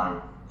fight for my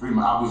freedom.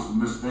 I was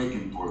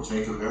mistaken for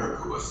Jacob Eric,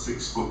 who was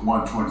 6'1",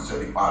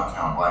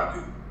 275-pound black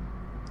dude.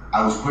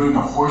 I was put in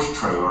a horse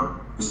trailer.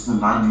 This is in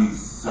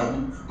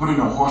 '97. Put in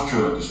a horse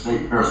trailer at the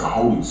state fair as a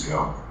holding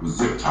cell with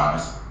zip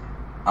ties.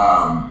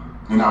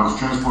 And I was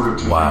transported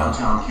to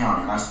downtown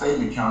county. And I stayed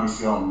in the county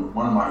cell, and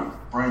one of my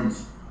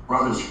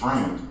brother's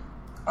friend,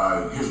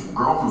 his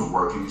girlfriend was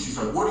working, and she's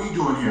like, "What are you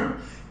doing here?"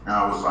 And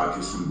I was like,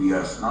 "It's some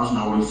BS." And I was in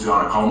the holding cell,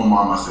 and I called my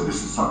mom. I said,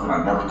 "This is something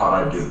I never thought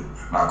I'd do."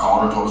 And I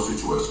called her and told her the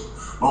situation.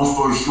 Long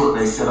story short,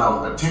 they said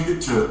I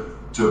attempted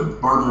to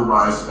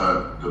burglarize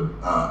a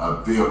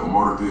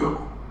motor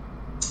vehicle.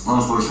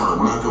 Long story short, I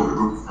went out there with a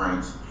group of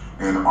friends,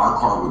 and our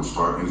car wouldn't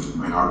start, and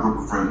another group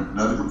of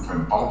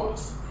friends followed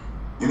us.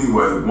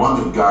 Anyway, one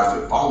of the guys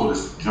that followed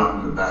us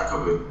jumped in the back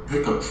of a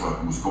pickup truck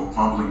and was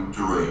fumbling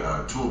through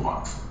a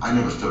toolbox. I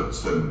never stood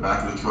in the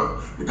back of the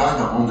truck. The guy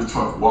that owned the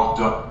truck walked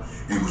up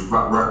and was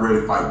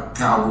ready to fight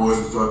cowboys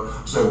and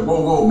stuff. I said,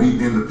 whoa, me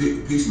being the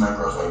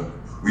peacemaker. I was like,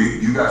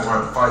 you guys don't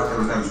have to fight,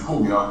 everything's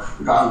cool,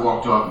 The guy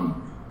walked up and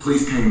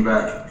police came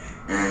back,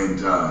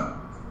 and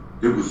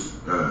it was,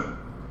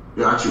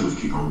 actually it was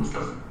Kiko, his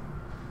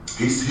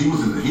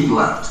cousin. He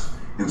left.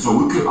 And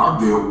so our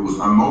vehicle was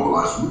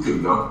unmobilized, so we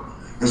couldn't go.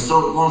 And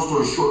so, long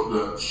story short,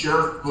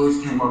 the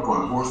police came up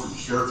on horses, the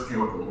sheriffs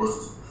came up on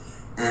horses,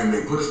 and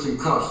they put us in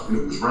cuffs, and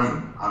it was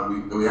raining.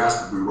 We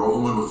asked if we roll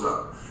the windows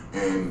up,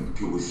 and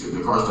we said,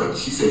 the car's like,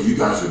 she said, "You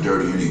guys are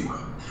dirty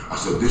anyway." I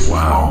said, "This is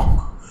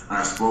wrong." And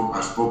I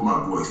spoke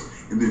my voice.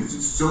 And then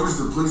as soon as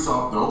the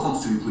Oklahoma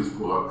City police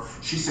pulled up,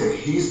 she said,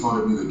 "He's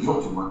going to be the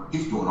guilty one.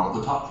 He's doing all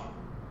the talking."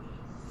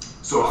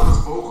 So I was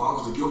vocal. I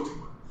was a guilty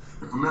one.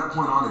 And from that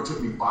point on, it took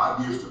me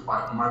 5 years to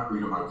fight for my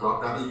freedom. I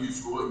dropped out of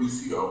school at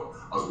UCO.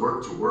 I was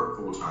working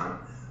full time.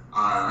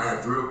 I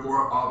had 3 or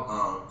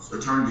 4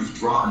 attorneys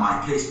drop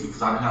my case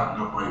because I didn't have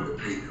enough money to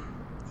pay them.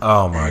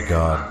 Oh my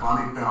God! I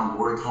finally found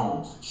Lori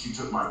Combs. She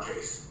took my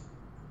case,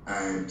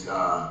 and they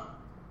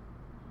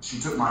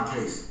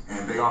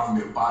offered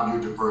me a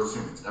 5-year deferred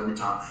sentence every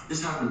time.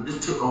 This happened. This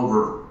took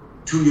over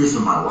 2 years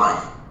of my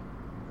life.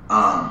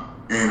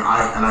 And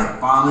I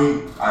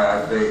finally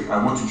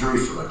went to jury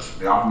selection.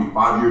 They offered me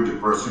 5-year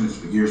deferred sentence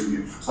for years and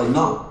years. It's like,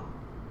 no.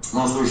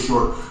 Long story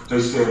short,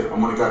 they said,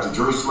 and when it got to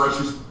jury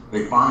selections,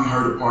 they finally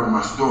heard a part of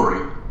my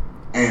story.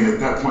 And at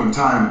that point in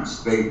time,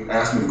 they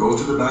asked me to go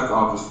to the back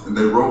office, and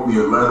they wrote me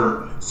a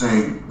letter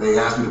saying they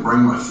asked me to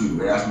bring a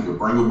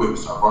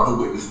witness. I brought a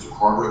witness to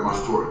corroborate my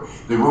story.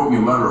 They wrote me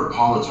a letter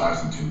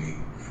apologizing to me,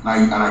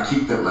 and I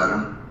keep that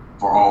letter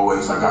for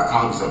always. I got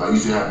copies of it. I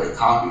used to have that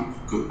copy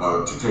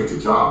to take to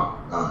job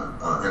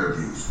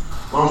interviews.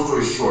 Long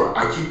story short,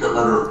 I keep that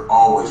letter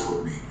always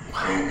with me,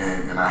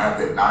 and I have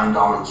that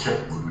 $9 check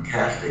with the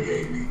cash they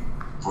gave me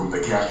from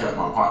the cash out of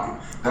my pocket.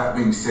 That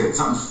being said,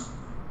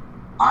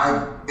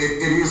 it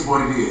is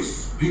what it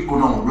is. People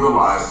don't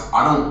realize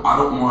I'm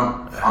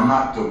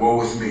not the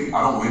woe is me.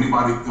 I don't want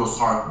anybody to feel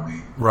sorry for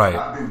me. Right.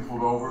 I've been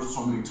pulled over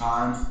so many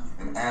times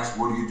and asked,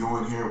 what are you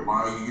doing here?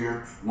 Why are you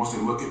here? And once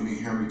they look at me,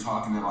 hear me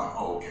talking, they're like,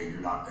 oh, okay,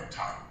 you're not that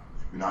type.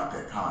 You're not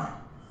that kind.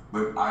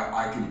 But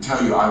I can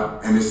tell you,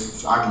 I know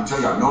it's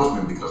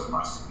been because of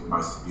my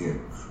skin.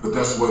 But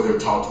that's the way they're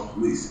taught to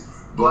police.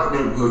 Black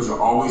neighborhoods are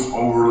always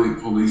overly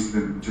policed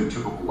than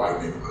typical white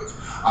neighborhoods.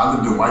 I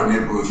lived in white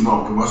neighborhoods,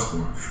 up in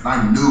Westmore, and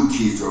I knew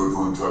kids that were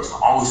doing drugs. I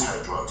always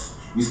had drugs.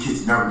 These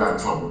kids never got in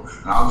trouble.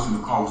 And I was in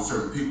the car with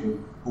certain people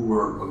who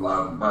were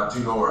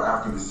Latino or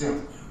African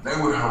descent. They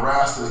would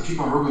harass us.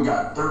 Keep on Rubin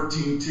got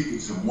 13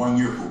 tickets in 1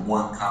 year for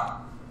one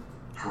cop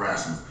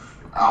harassing us.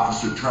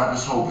 Officer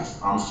Travis Hovis,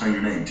 I'm saying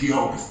your name, T.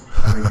 Hovis.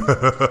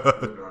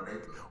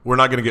 We're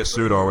not going to get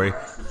sued, are we?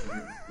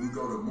 We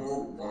go to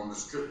Moore on the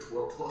strip,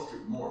 12th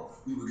Street Moore.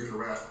 We would get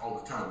harassed all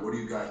the time. What are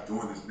you guys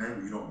doing in this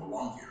neighborhood? You don't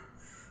belong here.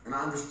 And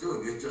I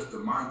understood. It's just the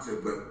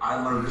mindset. But I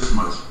learned this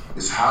much.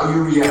 It's how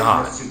you react to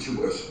that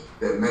situation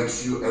that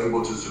makes you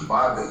able to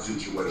survive that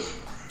situation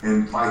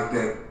and fight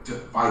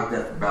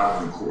that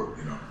battle in court,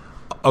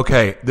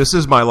 Okay, this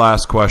is my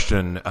last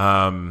question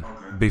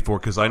before,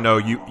 because I know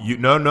you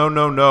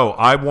no.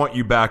 I want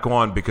you back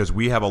on because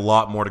we have a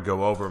lot more to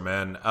go over,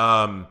 man.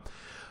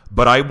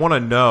 But I want to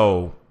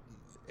know,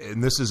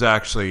 and this is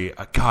actually,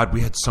 God,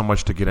 we had so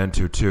much to get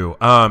into too.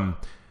 How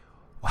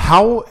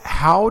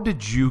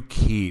did you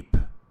keep?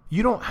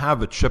 You don't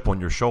have a chip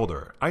on your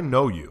shoulder. I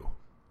know you.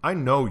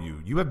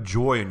 You have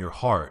joy in your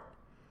heart.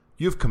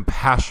 You have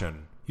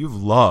compassion. You have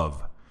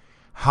love.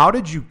 How do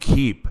you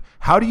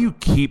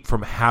keep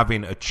from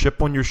having a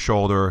chip on your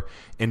shoulder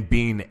and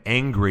being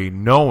angry,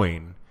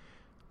 knowing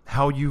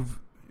how you've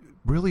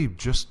really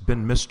just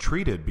been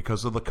mistreated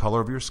because of the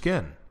color of your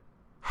skin?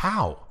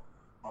 How?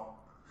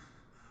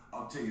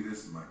 I'll tell you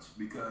this much,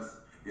 because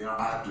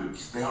I have to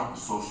stay off of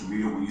social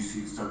media when you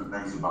see certain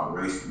things about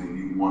race and then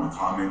you want to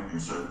comment on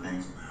certain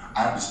things.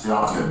 I have to stay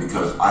off of that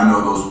because I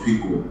know those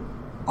people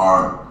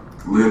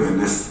live in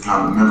this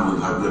kind of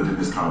mentally, have lived in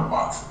this kind of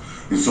box.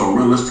 And so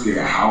realistically,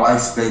 how I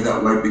stay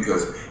that way,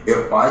 because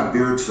if I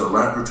veer to the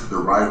left or to the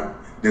right,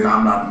 then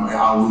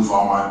I'll lose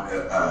all my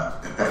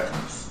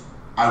effectiveness.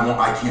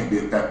 I can't be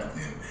effective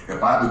then.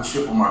 If I have a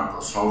chip on my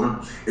shoulder,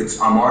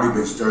 I'm already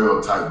been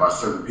stereotyped by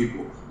certain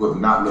people who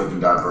have not lived in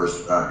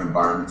diverse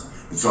environments.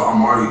 And so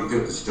I'm already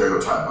fit the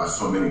stereotype by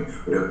so many.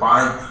 But if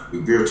I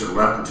veer to the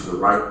left or to the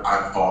right,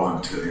 I fall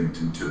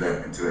into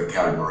that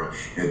category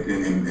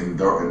in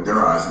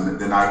their eyes, and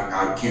then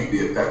I can't be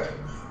effective.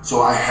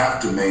 So I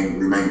have to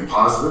remain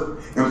positive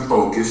and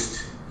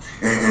focused,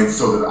 and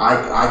so that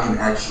I can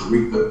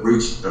actually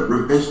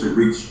eventually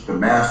reach the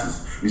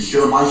masses and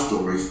share my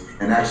stories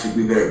and actually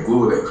be that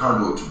glue, that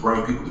conduit to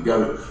bring people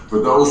together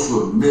for those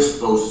who have missed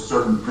those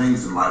certain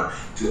things in life.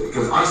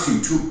 Because I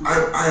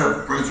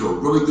have friends who are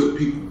really good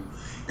people.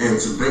 And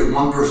so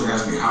one person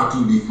asked me, how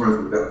can you be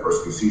friends with that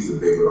person because he's a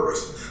bigot or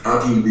racist? How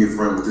can you be a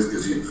friend with this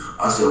because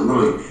I said,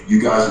 really,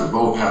 you guys are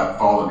both have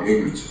fallen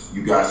ignorance.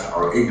 You guys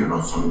are ignorant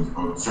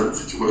on certain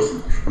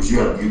situations because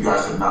you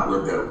guys have not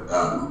lived that,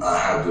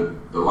 have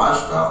the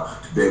lifestyle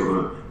to be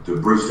able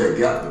to bridge that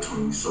gap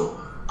between you. So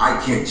I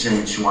can't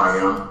change who I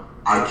am.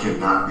 I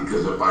cannot,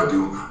 because if I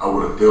do, I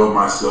would have failed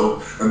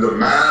myself and the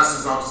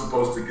masses I'm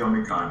supposed to come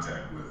in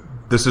contact with.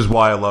 This is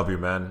why I love you,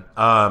 man.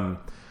 I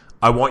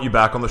want you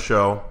back on the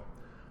show.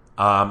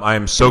 I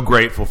am so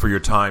grateful for your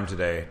time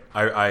today.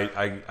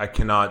 I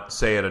cannot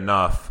say it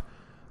enough,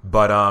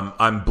 but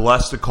I'm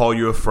blessed to call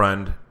you a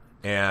friend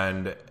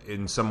and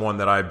in someone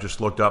that I've just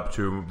looked up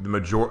to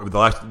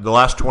the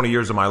last 20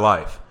 years of my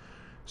life.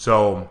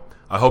 So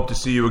I hope to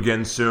see you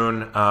again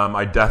soon.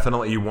 I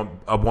definitely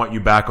want you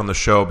back on the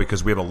show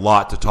because we have a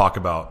lot to talk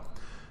about.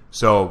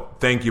 So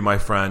thank you, my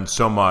friend,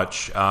 so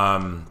much.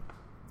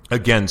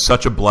 Again,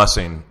 such a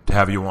blessing to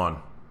have you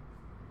on.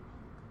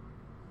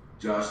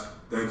 Josh,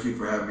 Thank you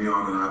for having me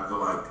on, and I feel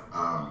like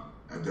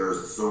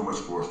there's so much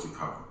for us to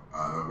cover.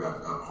 I've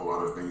got a whole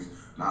lot of things,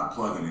 not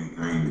plugging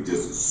anything, but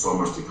just so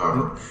much to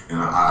cover. And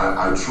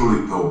I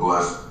truly feel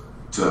blessed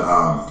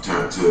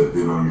to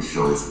be on your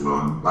show as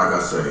well. And like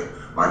I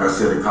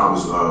said at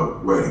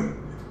Cobble's wedding,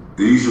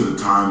 these are the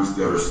times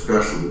that are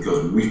special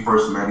because when we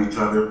first met each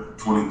other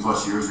 20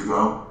 plus years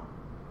ago,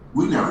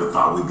 we never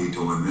thought we'd be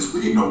doing this.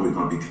 We didn't know we were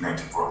going to be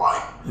connected for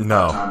life.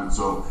 No.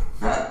 So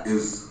that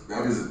is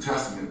a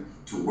testament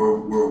to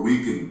where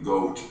we can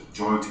go to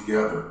join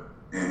together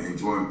and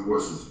join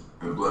forces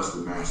and bless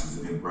the masses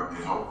and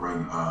help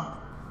bring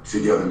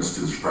togetherness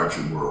to this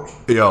fractured world.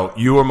 Yo,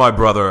 you are my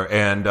brother,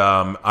 and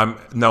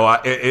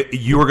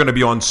you are going to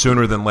be on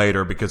sooner than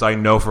later because I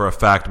know for a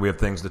fact we have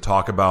things to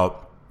talk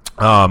about.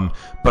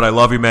 But I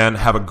love you, man.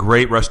 Have a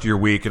great rest of your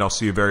week, and I'll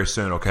see you very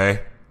soon.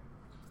 Okay.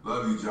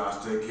 Love you,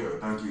 Josh. Take care.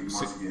 Thank you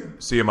once again.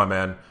 See you, my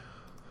man.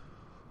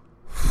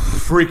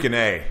 Freaking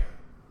A.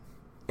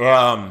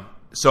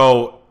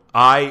 So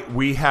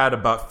we had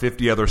about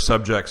 50 other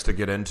subjects to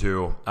get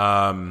into.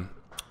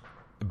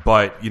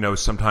 But,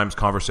 sometimes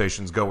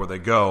conversations go where they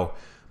go.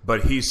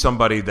 But he's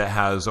somebody that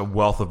has a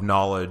wealth of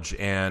knowledge,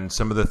 and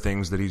some of the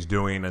things that he's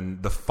doing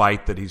and the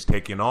fight that he's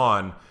taking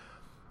on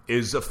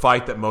is a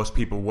fight that most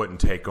people wouldn't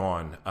take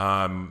on.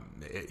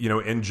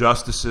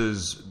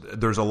 Injustices,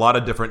 there's a lot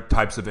of different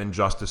types of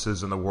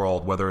injustices in the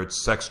world, whether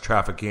it's sex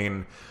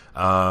trafficking,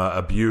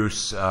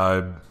 abuse,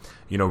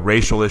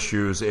 racial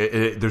issues.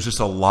 There's just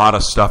a lot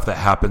of stuff that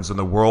happens in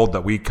the world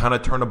that we kind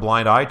of turn a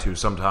blind eye to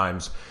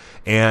sometimes.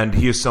 And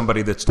he is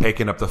somebody that's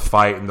taken up the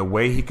fight, and the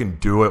way he can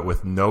do it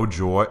with no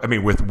joy,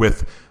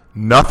 with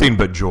nothing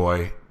but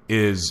joy,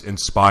 is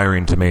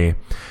inspiring to me.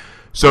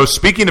 So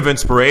speaking of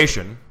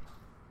inspiration,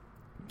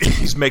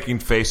 he's making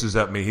faces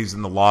at me. He's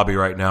in the lobby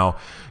right now.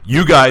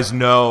 You guys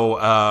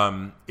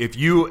know, if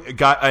you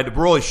got, I'd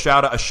really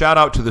shout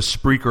out to the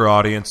Spreaker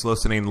audience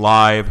listening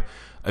live.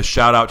 A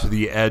shout out to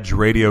the Edge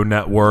Radio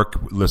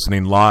Network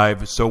listening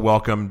live. So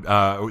welcome.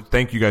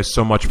 Thank you guys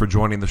so much for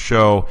joining the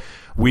show.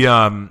 We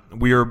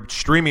are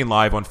streaming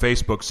live on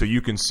Facebook, so you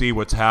can see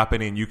what's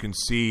happening. You can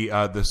see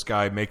this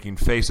guy making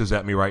faces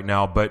at me right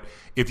now. But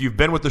if you've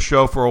been with the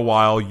show for a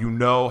while, you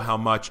know how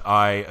much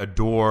I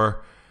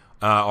adore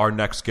our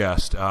next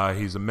guest.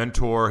 He's a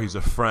mentor. He's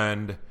a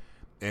friend.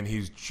 And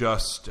he's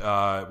just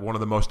one of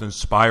the most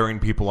inspiring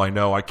people I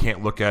know. I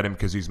can't look at him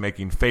because he's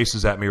making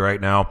faces at me right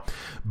now.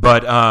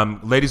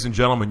 But ladies and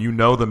gentlemen, you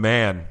know the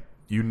man.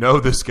 You know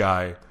this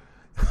guy.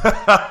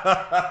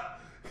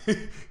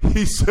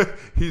 he's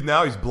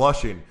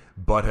blushing,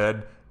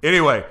 butthead.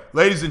 Anyway,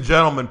 ladies and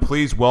gentlemen,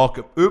 please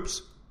welcome.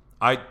 Oops,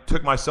 I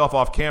took myself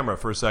off camera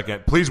for a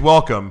second. Please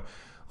welcome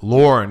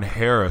Loren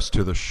Harris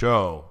to the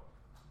show.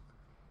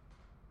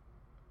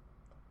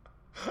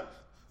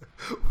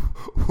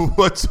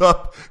 What's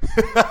up?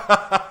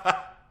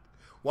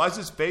 Why is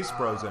his face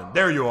frozen?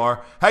 There you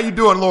are. How you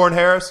doing, Loren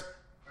Harris?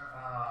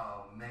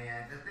 Oh,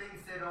 man. The thing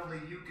said only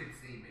you could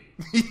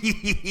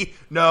see me.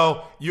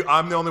 No,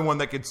 I'm the only one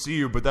that could see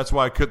you, but that's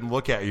why I couldn't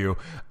look at you.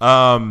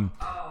 Okay,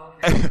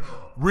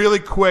 cool. Really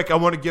quick, I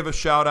want to give a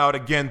shout out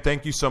again.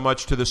 Thank you so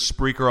much to the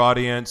Spreaker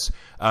audience,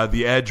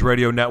 the Edge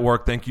Radio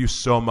Network. Thank you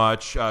so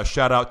much.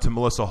 Shout out to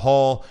Melissa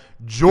Hall,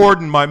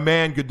 Jordan, my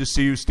man. Good to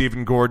see you.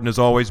 Stephen Gordon, as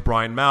always.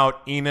 Brian Mount,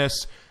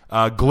 Enos,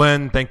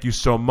 Glenn. Thank you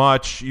so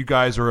much. You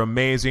guys are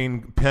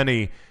amazing.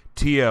 Penny,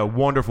 Tia,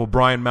 wonderful.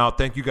 Brian Mount.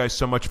 Thank you guys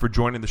so much for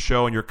joining the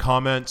show and your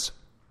comments.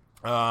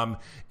 And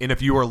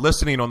if you are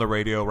listening on the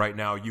radio right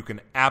now, you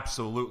can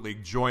absolutely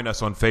join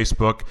us on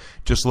Facebook.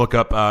 Just look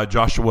up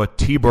Joshua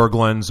T.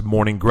 Berglund's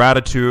Morning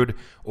Gratitude,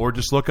 or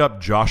just look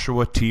up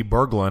Joshua T.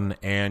 Berglund,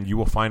 and you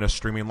will find us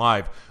streaming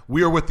live.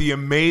 We are with the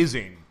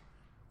amazing,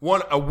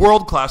 a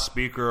world-class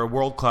speaker, a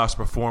world-class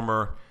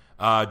performer,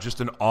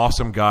 just an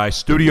awesome guy,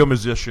 studio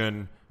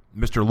musician,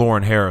 Mr.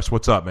 Loren Harris.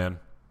 What's up, man?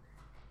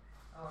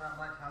 Oh, not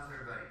much. How's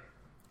everybody?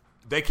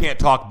 They can't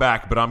talk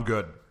back, but I'm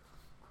good.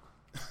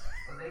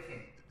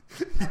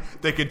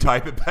 They can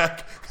type it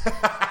back. Yeah.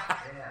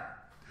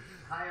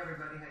 Hi,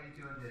 everybody. How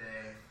you doing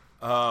today?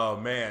 Oh,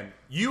 man.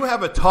 You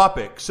have a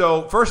topic.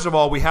 So, first of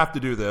all, we have to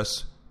do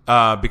this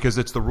because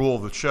it's the rule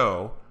of the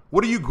show.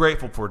 What are you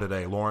grateful for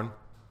today, Loren?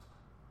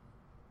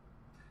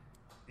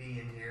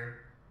 Being here.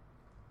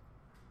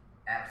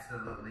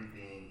 Absolutely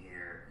being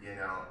here.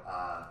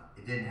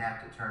 It didn't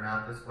have to turn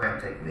out this way. I'm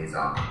taking these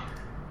off.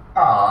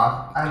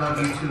 Aw, I love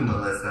you too,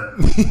 Melissa.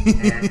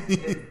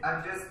 And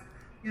I'm just...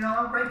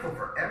 I'm grateful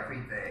for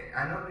everything.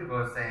 I know people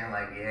are saying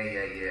like,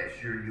 yeah,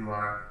 sure you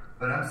are.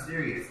 But I'm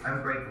serious.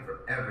 I'm grateful for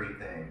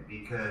everything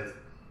because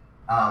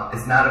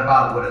it's not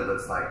about what it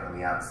looks like on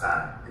the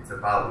outside. It's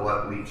about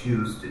what we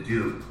choose to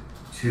do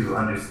to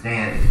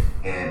understand it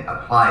and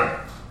apply it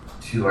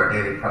to our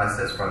daily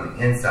process from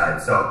the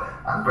inside. So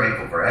I'm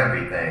grateful for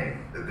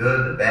everything. The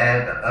good, the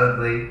bad, the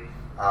ugly,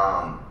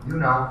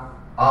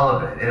 all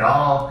of it. It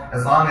all,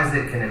 as long as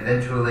it can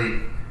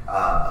eventually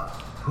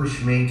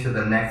push me to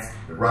the next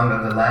rung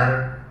of the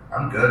ladder,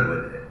 I'm good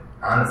with it,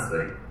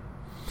 honestly.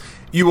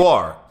 You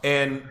are,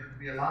 and It could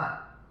be a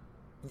lot.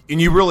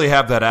 And you really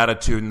have that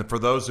attitude. And for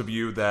those of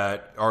you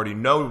that already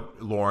know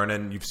Loren,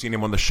 and you've seen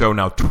him on the show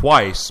now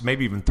twice,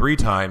 maybe even 3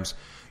 times,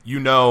 you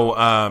know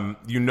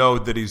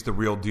that he's the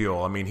real deal.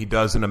 I mean, he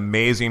does an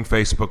amazing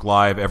Facebook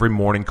Live every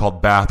morning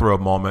called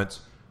Bathrobe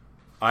Moments.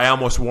 I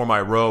almost wore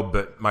my robe,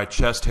 but my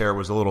chest hair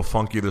was a little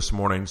funky this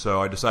morning,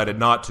 so I decided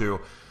not to.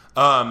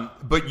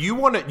 But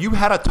you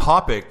had a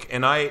topic,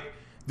 and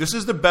this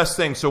is the best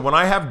thing. So when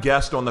I have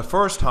guests on the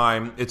first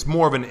time, it's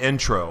more of an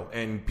intro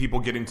and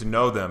people getting to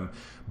know them.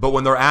 But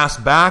when they're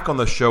asked back on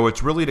the show,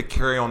 it's really to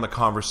carry on the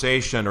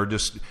conversation or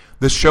just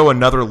this show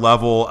another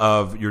level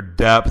of your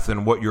depth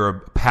and what you're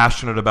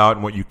passionate about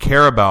and what you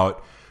care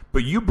about.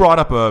 But you brought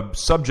up a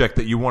subject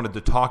that you wanted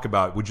to talk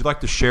about. Would you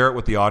like to share it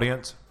with the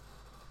audience?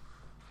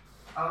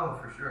 Oh,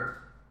 for sure.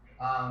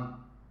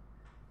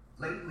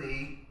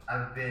 Lately,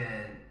 I've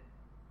been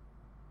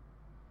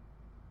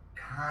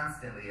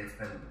constantly, it's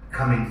been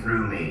coming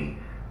through me,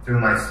 through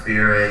my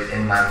spirit,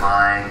 in my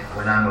mind,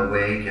 when I'm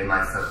awake, in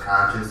my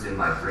subconscious, in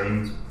my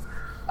dreams,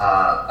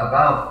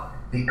 about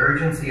the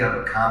urgency of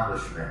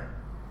accomplishment.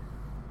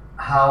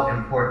 How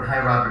important,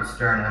 hi Robert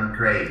Stern, I'm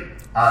great.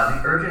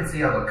 The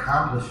urgency of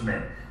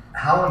accomplishment,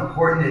 how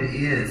important it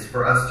is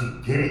for us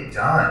to get it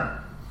done.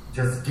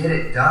 Just get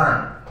it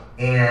done.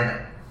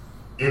 And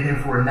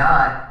if we're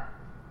not,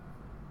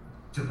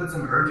 to put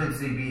some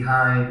urgency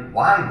behind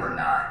why we're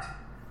not.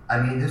 I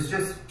mean, there's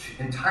just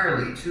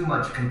entirely too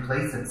much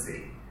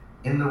complacency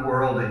in the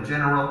world in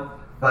general,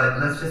 but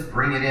let's just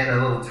bring it in a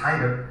little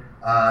tighter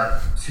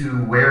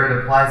to where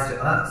it applies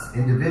to us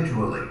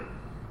individually.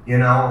 You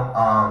know,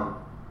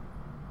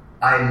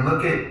 I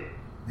look at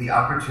the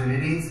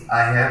opportunities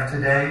I have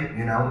today,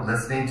 you know,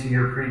 listening to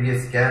your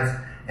previous guest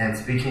and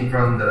speaking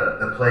from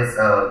the place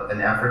of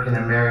an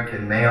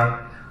African-American male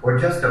or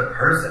just a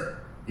person,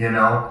 you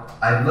know,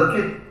 I look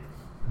at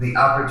the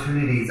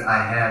opportunities I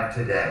have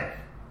today,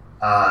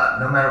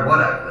 no matter what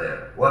I've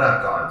lived, what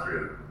I've gone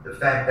through, the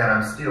fact that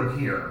I'm still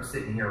here, I'm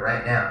sitting here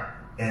right now,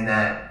 and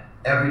that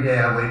every day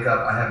I wake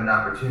up, I have an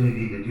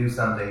opportunity to do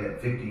something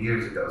that 50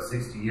 years ago,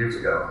 60 years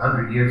ago,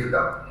 100 years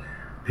ago,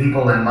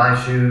 people in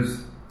my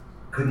shoes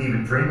couldn't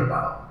even dream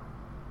about.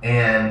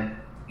 And,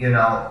 you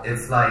know,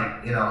 it's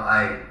like, you know,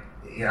 I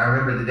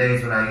remember the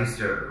days when I used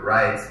to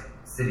ride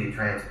city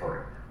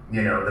transport,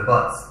 you know, the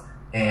bus,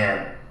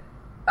 and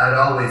I'd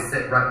always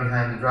sit right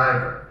behind the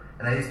driver,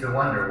 and I used to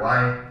wonder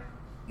why,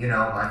 you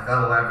know, my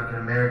fellow African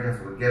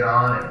Americans would get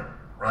on and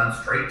run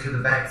straight to the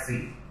back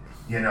seat,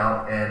 you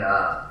know, and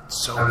I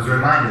was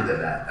reminded of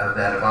that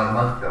about a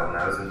month ago when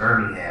I was in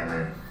Birmingham,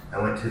 and I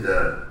went to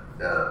the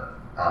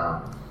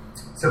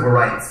Civil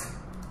Rights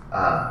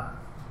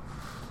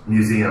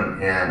Museum,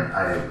 and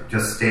I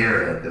just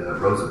stared at the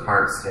Rosa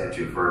Parks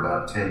statue for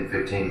about 10,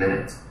 15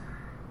 minutes,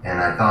 and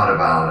I thought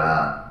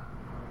about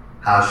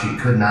how she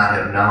could not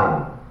have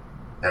known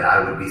that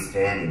I would be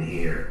standing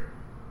here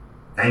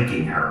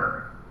thanking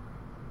her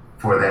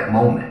for that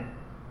moment,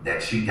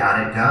 that she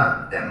got it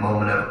done, that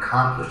moment of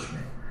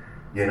accomplishment,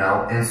 you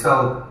know. And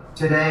so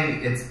today,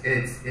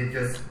 it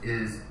just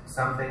is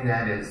something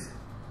that is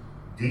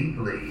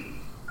deeply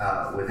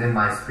within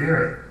my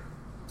spirit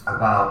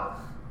about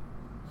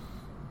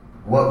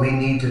what we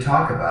need to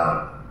talk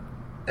about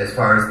as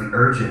far as the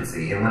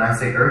urgency. And when I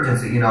say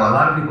urgency, you know, a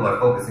lot of people are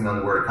focusing on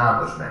the word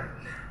accomplishment,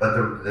 but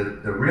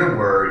the real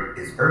word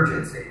is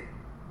urgency.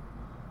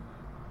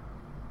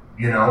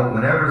 You know,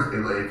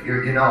 if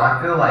you're, you know,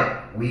 I feel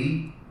like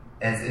we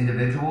as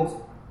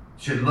individuals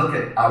should look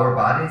at our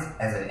bodies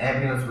as an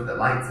ambulance with the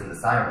lights and the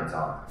sirens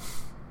on.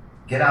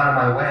 Get out of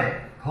my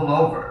way. Pull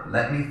over.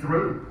 Let me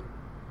through.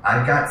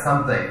 I've got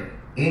something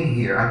in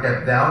here. I've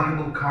got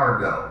valuable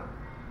cargo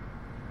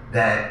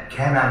that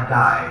cannot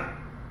die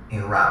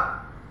en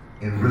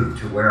route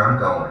to where I'm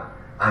going.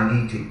 I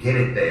need to get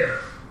it there.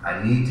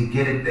 I need to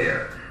get it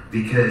there.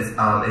 Because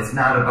it's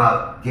not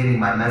about getting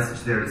my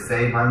message there to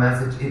save my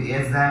message. It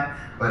is that,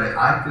 but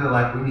I feel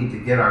like we need to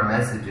get our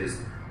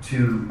messages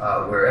to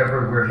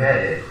wherever we're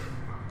headed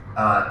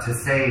to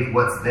save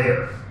what's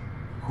there,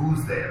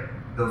 who's there,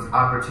 those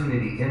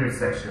opportunity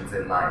intersections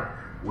in life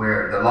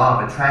where the law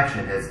of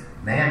attraction has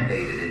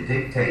mandated and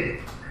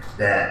dictated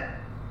that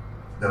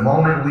the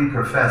moment we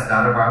professed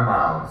out of our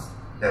mouths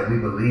that we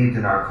believed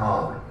in our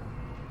calling,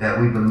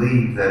 that we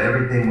believed that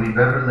everything we've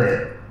ever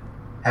lived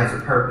has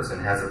a purpose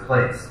and has a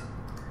place,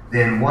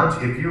 then once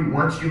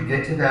you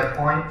get to that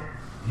point,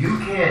 you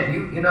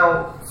can't, you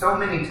know, so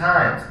many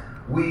times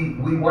we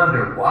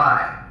wonder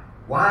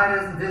why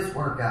doesn't this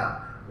work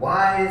out?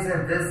 Why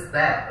isn't this,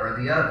 that,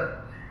 or the other?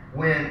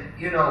 When,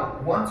 you know,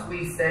 once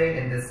we say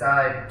and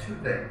decide two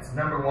things.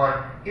 Number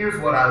one, here's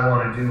what I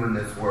want to do in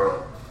this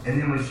world. And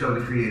then we show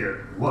the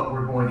Creator what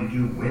we're going to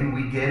do when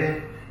we get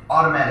it.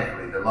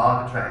 Automatically, the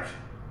law of attraction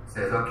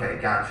says, okay,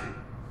 got you.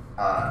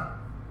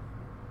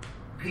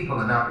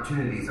 People and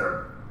opportunities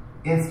are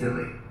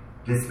instantly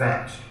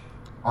dispatched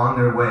on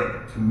their way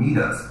to meet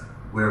us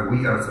where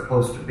we are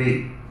supposed to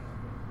be.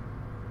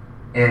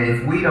 And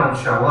if we don't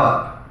show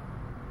up,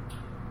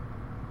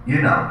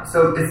 you know,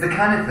 so it's the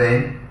kind of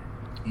thing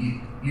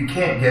you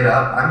can't get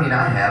up. I mean,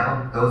 I have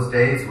them. Those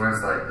days where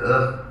it's like,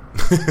 ugh,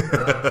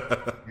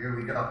 here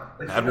we go.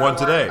 But had one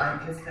today. I'm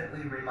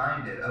instantly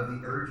reminded of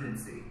the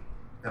urgency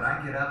that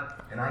I get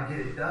up and I get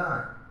it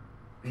done.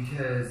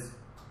 Because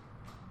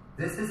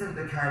this isn't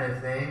the kind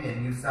of thing,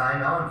 and you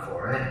sign on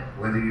for it,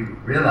 whether you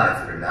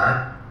realize it or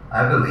not.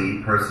 I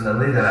believe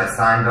personally that I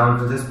signed on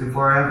for this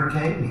before I ever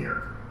came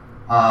here.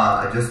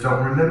 I just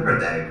don't remember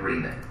that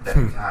agreement, that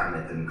time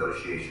at the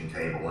negotiation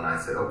table when I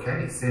said,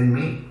 okay, send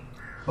me.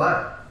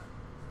 But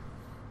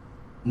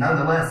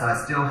nonetheless, I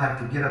still have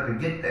to get up and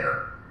get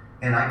there.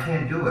 And I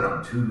can't do it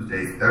on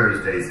Tuesdays,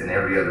 Thursdays, and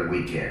every other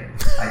weekend.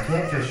 I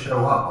can't just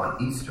show up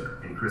on Easter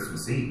and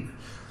Christmas Eve.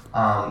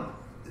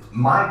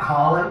 My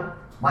calling,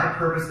 my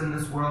purpose in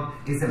this world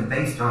isn't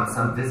based on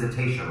some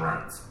visitation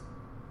rights.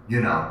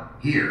 You know,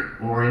 here,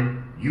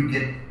 Loren, you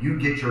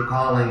get your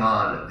calling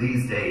on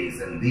these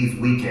days and these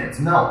weekends.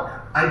 No,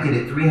 I get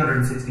it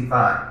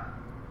 365,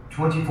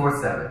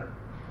 24/7,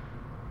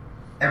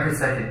 every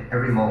second,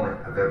 every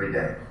moment of every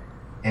day.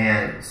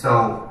 And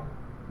so,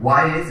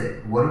 why is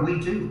it? What do we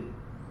do?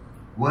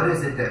 What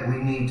is it that we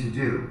need to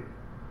do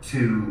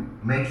to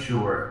make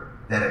sure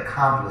that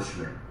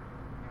accomplishment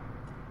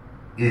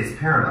is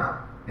paramount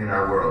in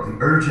our world? The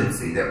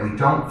urgency that we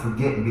don't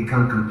forget and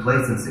become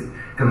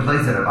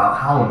complacent about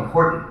how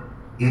important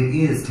it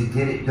is to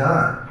get it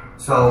done.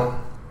 So,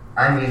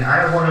 I mean,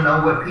 I want to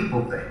know what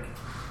people think.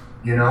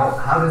 You know,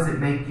 how does it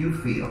make you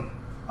feel?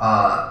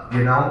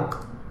 You know,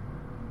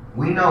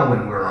 we know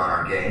when we're on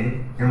our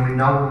game and we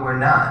know when we're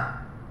not.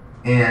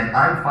 And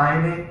I'm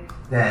finding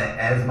that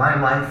as my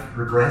life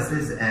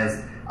progresses,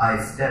 as I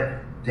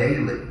step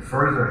daily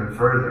further and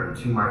further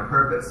into my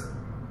purpose,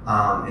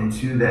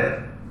 into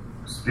that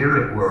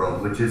spirit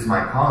world, which is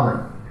my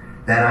calling,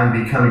 that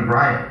I'm becoming.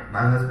 Brian,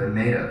 my husband,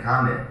 made a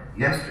comment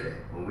yesterday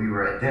when we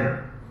were at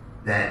dinner,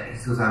 that he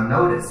says, I've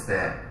noticed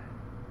that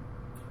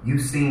you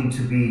seem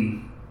to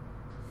be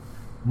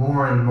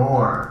more and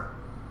more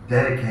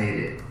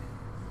dedicated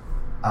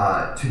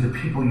to the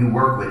people you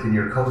work with in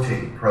your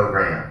coaching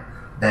program,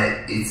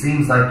 that it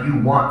seems like you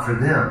want for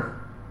them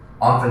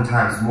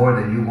oftentimes more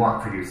than you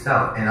want for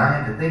yourself. And I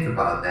had to think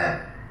about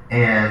that,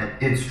 and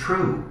it's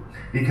true,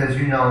 because,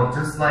 you know,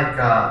 just like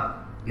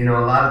you know,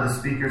 a lot of the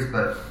speakers,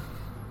 but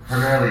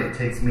primarily it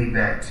takes me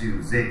back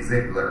to Zig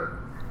Ziglar,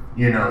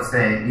 you know,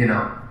 saying, you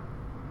know,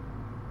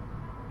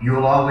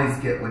 you'll always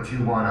get what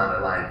you want out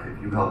of life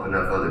if you help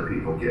enough other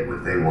people get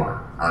what they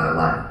want out of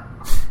life.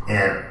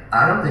 And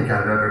I don't think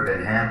I've ever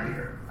been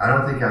happier. I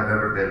don't think I've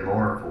ever been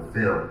more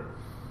fulfilled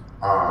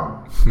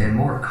and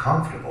more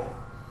comfortable,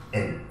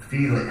 and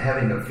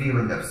having a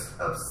feeling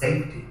of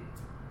safety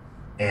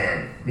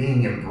and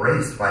being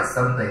embraced by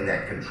something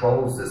that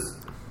controls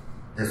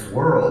this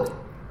world.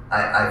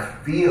 I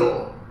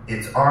feel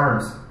its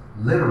arms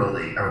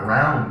literally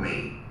around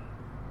me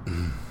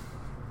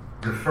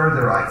the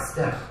further I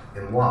step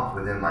and walk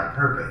within my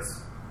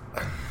purpose.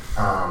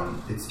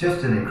 It's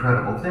just an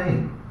incredible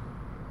thing.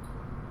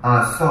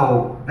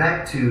 So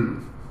back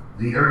to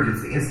the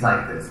urgency. It's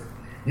like this.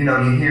 You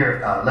know, you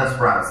hear Les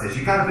Brown says,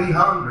 you gotta be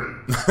hungry.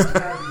 You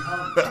gotta be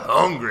hungry.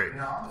 Hungry. You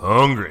know,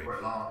 Hungry. For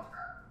a long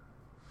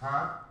time.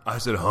 Huh? I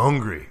said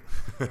hungry.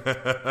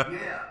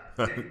 Yeah.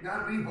 You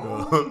gotta be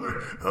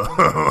hungry.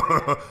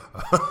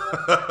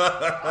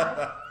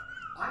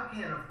 I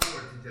can't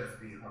afford to just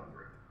be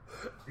hungry,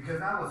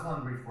 because I was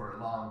hungry for a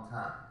long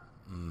time.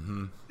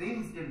 Mm-hmm.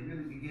 Things didn't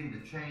really begin to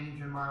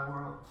change in my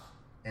world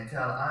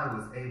until I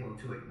was able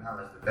to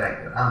acknowledge the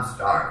fact that I'm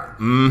starving.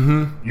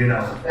 Mm-hmm. You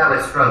know,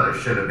 Alex Struthers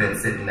should have been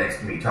sitting next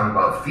to me talking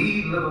about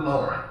feed little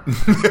Loren.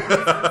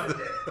 Because I'm telling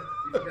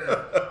you,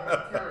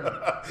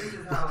 this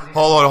is how it is.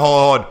 Hold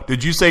on.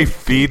 Did you say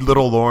feed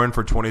little Loren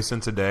for 20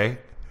 cents a day?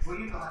 Well,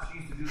 you know how she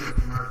used to do those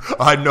commercials.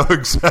 I know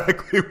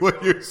exactly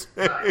what you're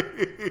saying. Right.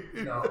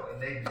 You know,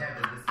 and they had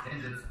the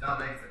distended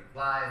stomachs and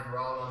flies were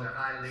all on their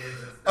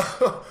eyelids and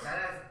stuff. Now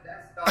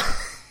that's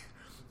starving.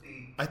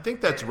 I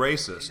think that's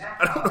racist.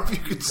 I don't know if you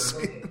could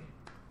see it.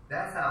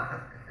 That's how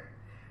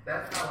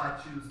I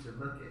choose to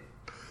look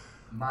at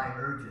my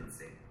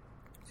urgency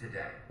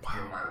today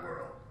in my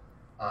world,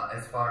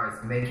 as far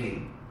as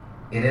making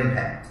an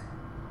impact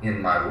in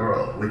my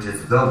world, which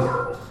is the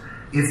world.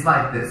 It's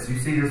like this. You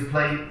see this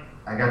plate?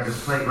 I got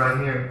this plate right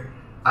here.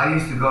 I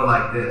used to go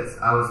like this.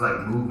 I was like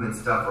moving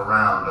stuff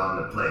around on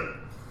the plate.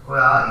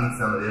 Well, I'll eat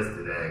some of this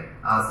today.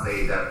 I'll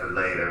save that for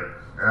later.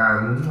 Eat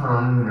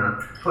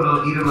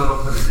a little,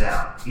 put it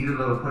down. Eat a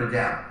little, put it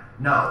down.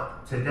 No,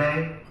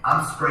 today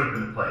I'm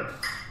scraping the plate.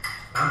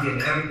 I'm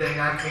getting everything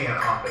I can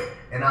off it,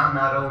 and I'm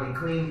not only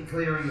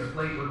clearing the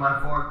plate with my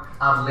fork,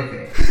 I'm licking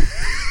it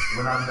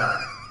when I'm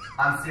done.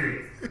 I'm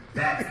serious.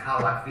 That's how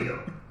I feel.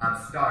 I'm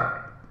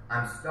starving.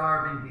 I'm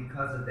starving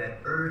because of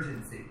that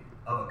urgency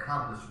of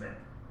accomplishment.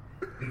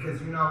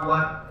 Because you know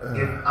what?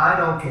 If I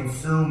don't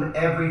consume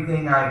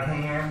everything I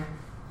can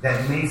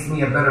that makes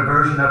me a better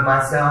version of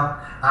myself,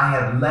 I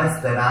have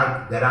less that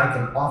I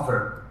can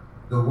offer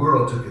the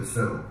world to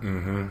consume.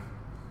 Mm-hmm.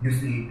 You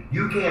see,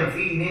 you can't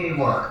feed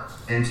anyone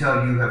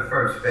until you have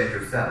first fed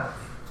yourself.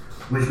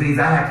 which means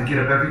I have to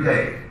get up every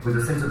day with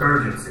a sense of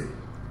urgency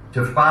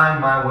to find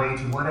my way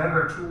to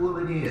whatever tool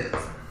it is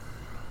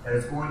that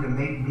is going to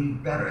make me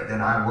better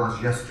than I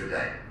was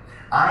yesterday.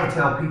 I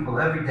tell people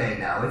every day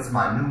now, it's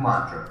my new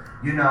mantra.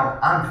 You know,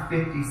 I'm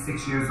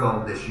 56 years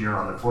old this year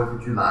on the 4th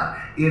of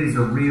July. It is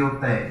a real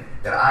thing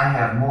that I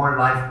have more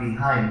life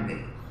behind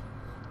me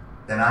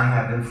than I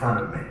have in front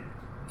of me.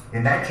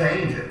 And that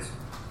changes.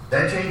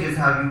 That changes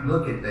how you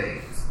look at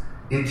things.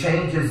 It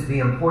changes the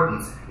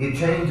importance. It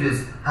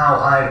changes how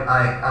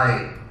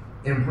I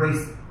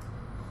embrace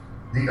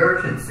the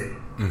urgency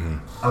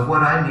of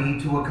what I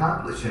need to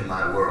accomplish in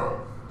my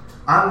world.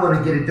 I want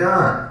to get it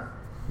done.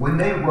 When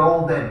they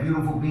roll that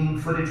beautiful beam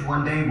footage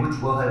one day, which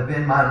will have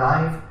been my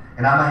life,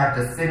 and I'm going to have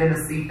to sit in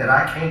a seat that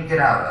I can't get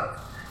out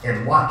of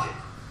and watch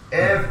it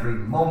every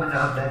moment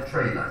of that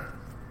trailer,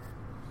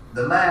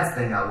 the last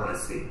thing I want to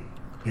see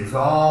is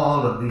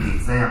all of the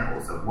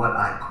examples of what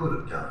I could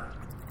have done.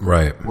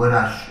 Right. What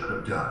I should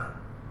have done.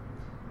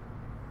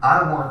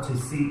 I want to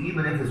see,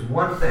 even if it's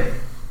one thing,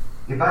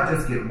 if I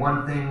just get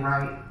one thing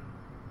right,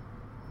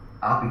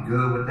 I'll be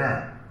good with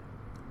that.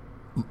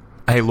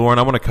 Hey, Loren,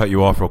 I want to cut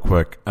you off real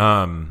quick.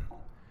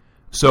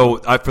 So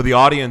for the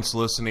audience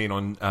listening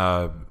on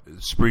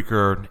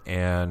Spreaker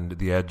and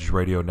the Edge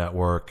Radio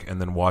Network and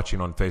then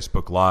watching on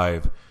Facebook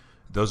Live,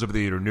 those of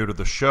you that are new to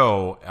the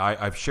show,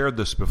 I've shared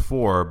this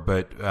before,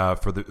 but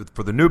for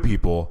the new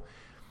people,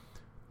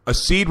 a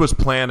seed was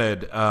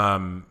planted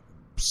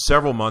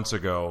several months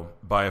ago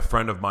by a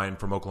friend of mine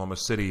from Oklahoma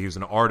City. He's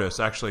an artist,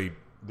 actually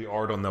the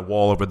art on the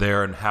wall over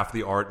there and half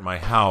the art in my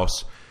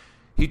house.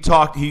 He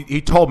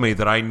told me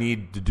that I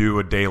need to do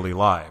a daily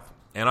live.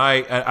 And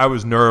I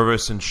was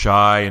nervous and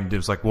shy and it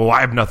was like, well,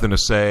 I have nothing to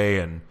say.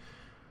 And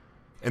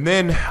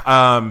then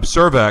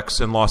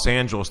Cervex in Los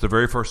Angeles, the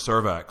very first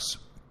Cervex,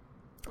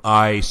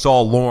 I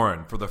saw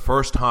Loren for the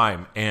first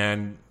time,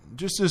 and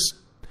just this,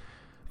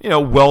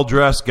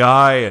 well-dressed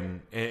guy,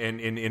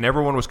 and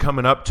everyone was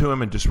coming up to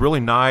him and just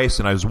really nice.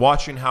 And I was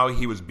watching how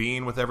he was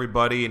being with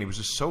everybody, and he was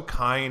just so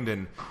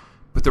kind.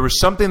 But there was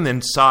something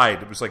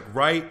inside. It was like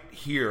right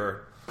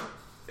here.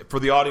 For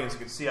the audience, you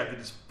can see, I could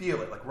just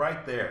feel it, like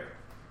right there.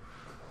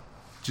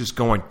 Just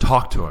going,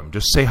 talk to him.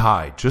 Just say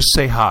hi. Just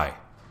say hi.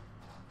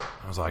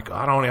 I was like,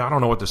 I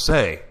don't know what to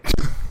say.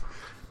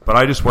 But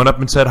I just went up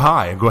and said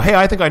hi and go, hey,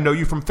 I think I know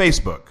you from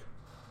Facebook.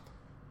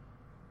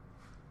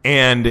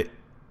 And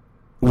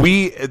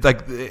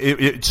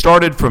it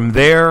started from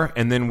there,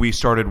 and then we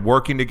started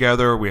working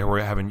together. We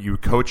were having you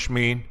coach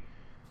me.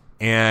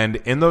 And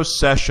in those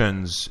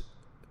sessions,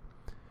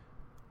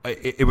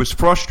 it was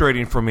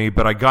frustrating for me,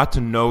 but I got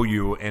to know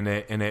you, and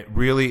it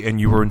really, and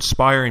you were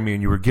inspiring me,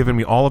 and you were giving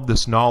me all of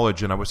this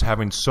knowledge, and I was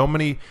having so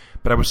many,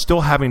 but I was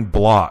still having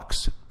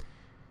blocks.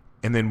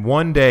 And then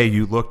one day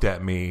you looked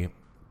at me,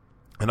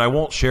 and I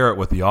won't share it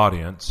with the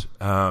audience,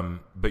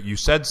 but you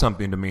said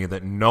something to me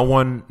that no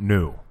one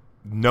knew.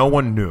 No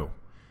one knew.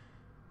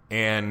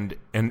 And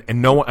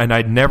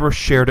I'd never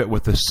shared it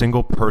with a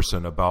single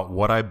person about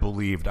what I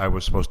believed I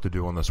was supposed to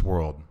do in this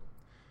world.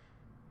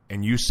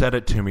 And you said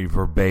it to me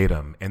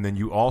verbatim. And then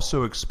you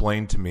also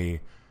explained to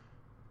me,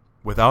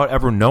 without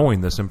ever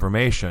knowing this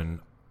information,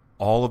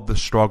 all of the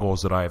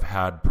struggles that I've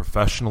had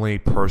professionally,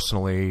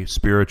 personally,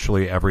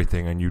 spiritually,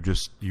 everything. And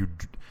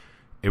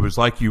it was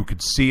like you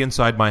could see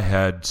inside my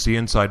head, see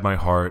inside my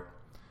heart.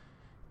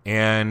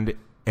 And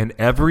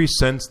ever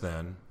since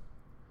then,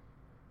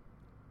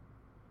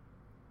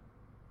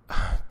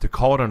 to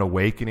call it an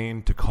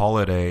awakening, to call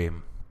it a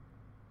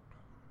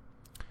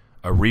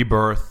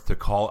rebirth,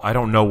 I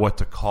don't know what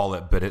to call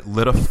it, but it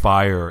lit a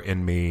fire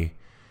in me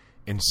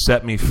and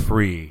set me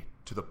free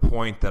to the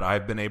point that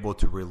I've been able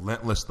to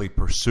relentlessly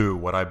pursue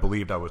what I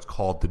believed I was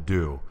called to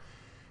do.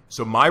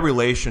 So my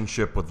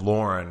relationship with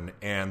Loren,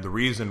 and the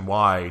reason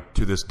why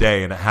to this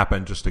day, and it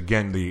happened just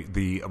again,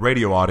 the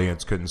radio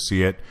audience couldn't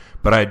see it,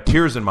 but I had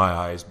tears in my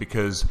eyes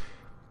because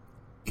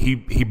he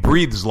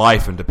breathes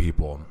life into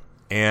people.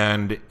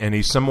 And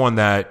he's someone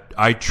that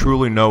I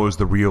truly know is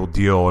the real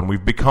deal, and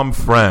we've become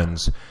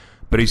friends,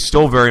 but he's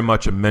still very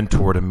much a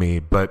mentor to me.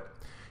 But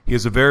he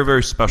has a very,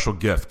 very special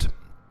gift,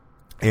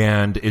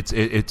 and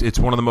it's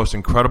one of the most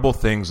incredible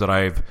things that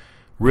I've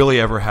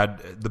really ever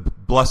had the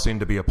blessing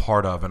to be a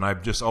part of. And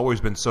I've just always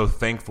been so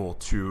thankful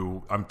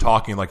I'm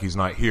talking like he's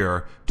not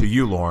here, to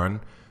you,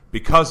 Loren,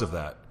 because of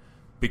that.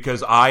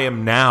 Because I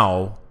am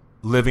now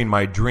living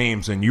my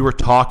dreams, and you were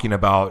talking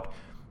about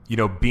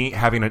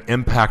having an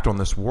impact on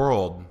this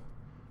world.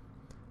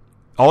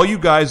 All you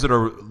guys that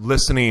are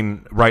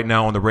listening right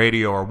now on the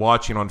radio or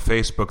watching on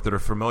Facebook that are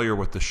familiar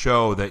with the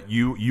show, that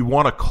you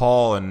want to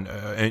call and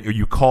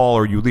you call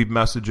or you leave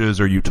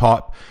messages or you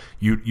type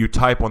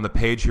on the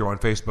page here on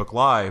Facebook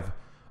Live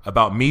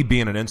about me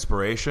being an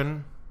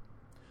inspiration,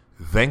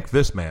 thank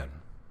this man.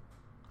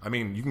 I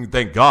mean, you can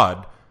thank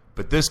God,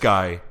 but this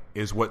guy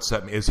is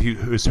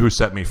who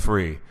set me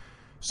free.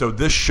 So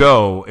this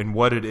show and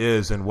what it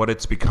is and what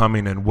it's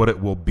becoming and what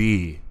it will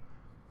be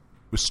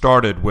was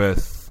started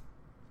with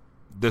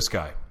this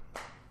guy.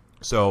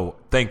 So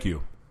thank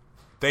you.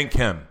 Thank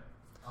him.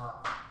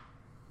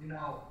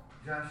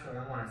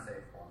 Joshua, I want to say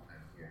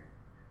something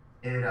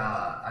here.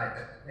 I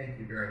thank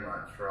you very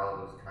much for all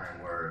those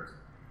kind words.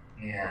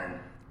 And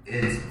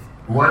it's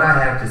what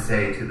I have to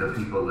say to the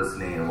people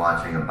listening and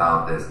watching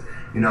about this.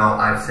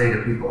 I say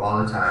to people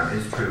all the time,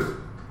 it's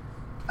true.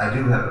 I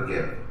do have a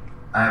gift.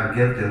 I have a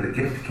gift, and the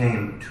gift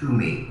came to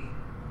me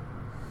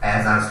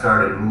as I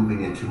started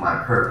moving into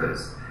my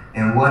purpose.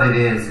 And what it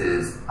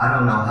is I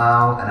don't know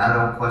how, and I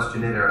don't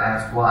question it or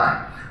ask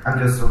why. I'm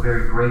just so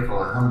very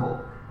grateful and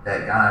humble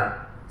that God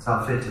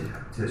saw fit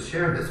to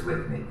share this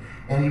with me.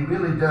 And he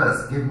really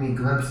does give me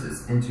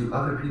glimpses into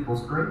other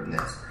people's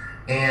greatness.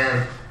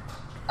 And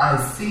I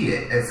see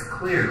it as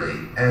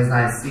clearly as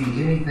I see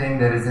anything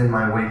that is in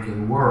my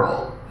waking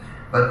world.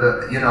 But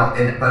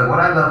but what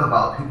I love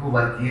about people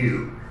like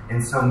you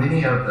and so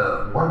many of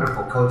the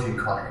wonderful coaching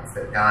clients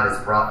that God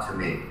has brought to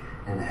me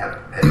and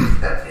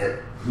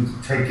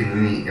who's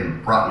taken me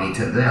and brought me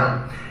to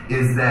them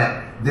is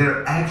that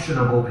they're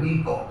actionable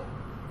people.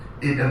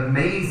 It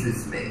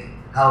amazes me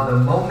how the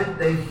moment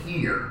they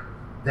hear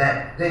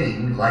that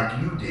thing like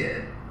you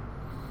did,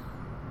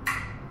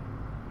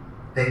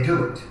 they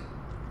do it.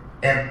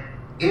 And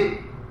it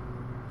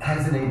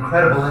has an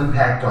incredible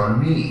impact on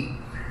me.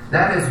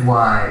 That is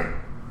why,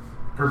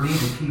 for me,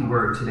 the key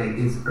word today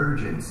is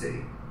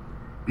urgency.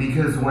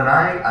 Because when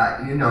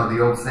the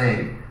old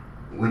saying,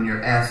 when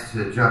you're asked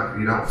to jump,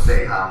 you don't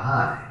say how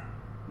high.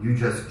 You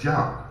just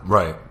jump.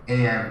 Right.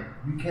 And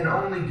you can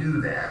only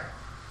do that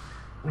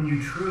when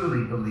you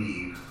truly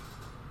believe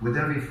with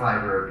every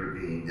fiber of your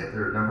being that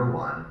there, number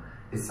one,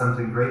 is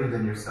something greater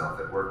than yourself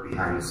at work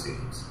behind the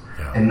scenes.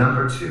 Yeah. And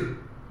number two,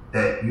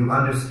 that you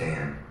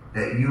understand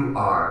that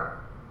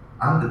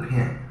I'm the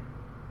pen.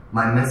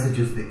 My message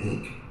is the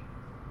ink.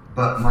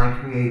 But my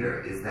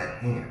creator is that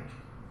hand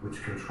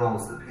which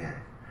controls the pen.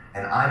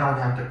 And I don't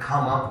have to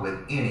come up with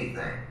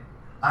anything.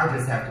 I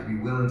just have to be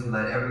willing to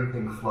let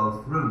everything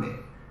flow through me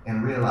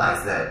and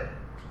realize that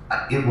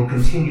it will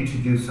continue to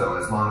do so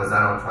as long as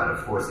I don't try to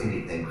force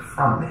anything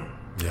from me.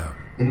 Yeah.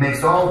 It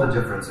makes all the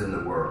difference in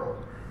the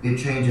world. It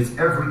changes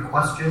every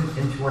question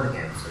into an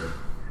answer.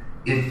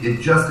 It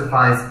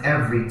justifies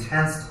every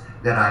test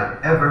that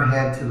I've ever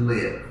had to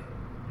live.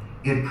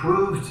 It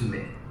proves to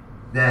me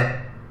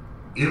that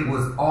it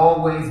was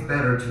always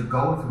better to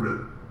go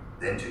through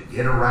than to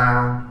get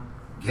around,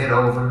 get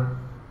over,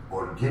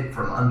 or get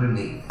from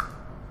underneath.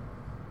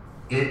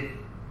 It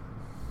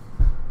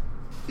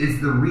is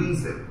the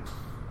reason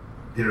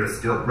there is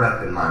still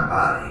breath in my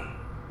body.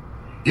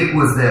 It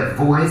was that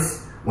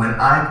voice when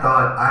I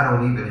thought I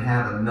don't even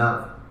have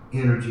enough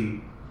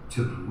energy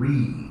to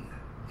breathe.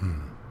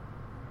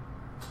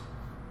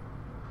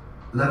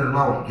 Let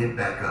alone get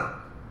back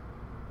up.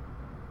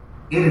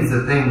 It is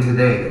the thing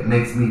today that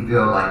makes me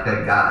feel like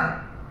that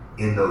guy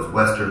in those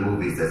Western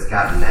movies that's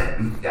gotten that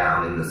beat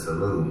down in the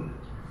saloon.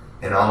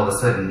 And all of a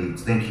sudden you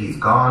think he's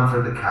gone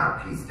for the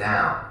count, he's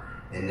down.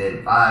 And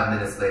then 5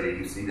 minutes later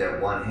you see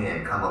that one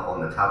hand come up on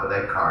the top of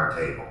that card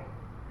table.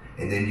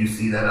 And then you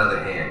see that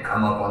other hand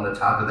come up on the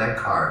top of that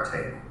card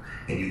table.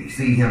 And you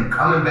see him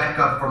coming back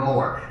up for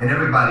more. And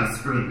everybody's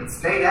screaming,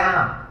 stay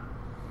down.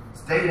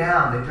 Stay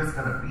down, they're just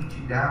gonna beat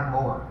you down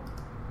more.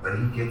 But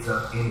he gets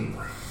up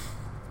anyway.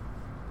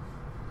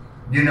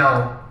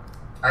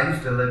 I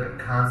used to live in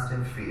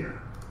constant fear.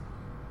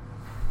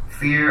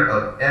 Fear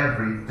of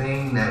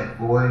everything that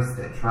voice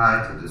that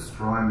tried to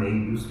destroy me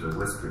used to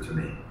whisper to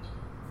me.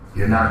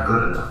 You're not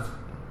good enough.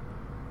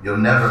 You'll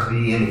never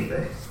be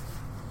anything.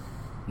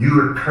 You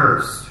are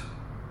cursed.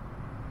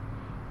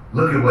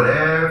 Look at what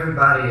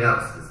everybody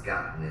else has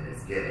gotten and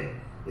is getting.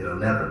 It'll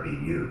never be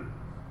you.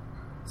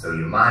 So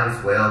you might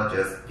as well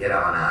just get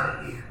on out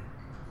of here.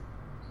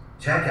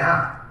 Check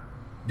out.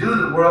 Do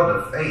the world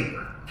a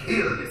favor.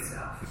 Kill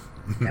yourself.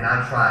 And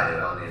I tried it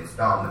on the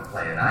installment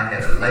plan. I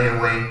had a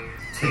layaway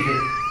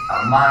ticket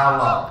a mile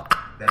long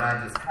that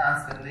I just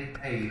constantly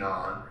paid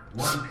on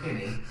 1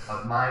 penny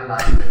of my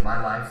life and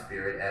my life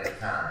spirit at a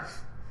time.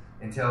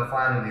 Until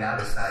finally I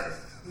decided,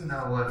 you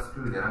know what,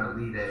 screw that. I'm going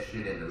to leave that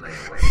shit in the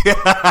layaway.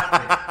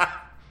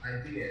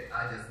 I did.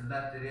 I just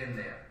left it in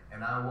there.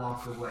 And I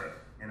walked away.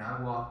 And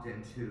I walked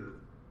into,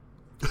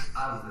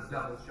 I was a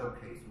double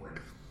showcase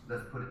winner.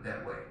 Let's put it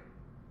that way.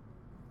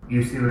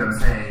 You see what I'm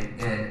saying?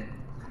 And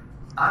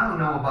I don't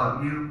know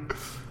about you,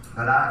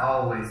 but I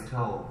always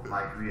told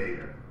my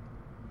creator.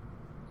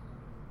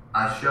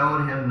 I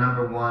showed him,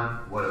 number one,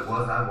 what it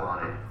was I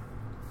wanted.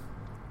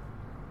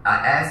 I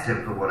asked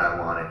him for what I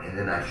wanted, and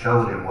then I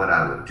showed him what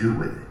I would do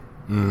with it.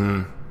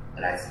 Mm-hmm.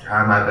 And I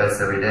try my best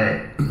every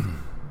day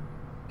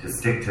to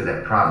stick to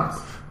that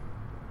promise.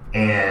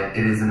 And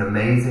it is an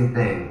amazing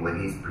thing when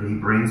he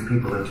brings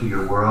people into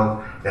your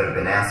world that have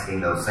been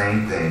asking those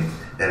same things,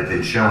 that have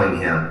been showing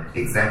him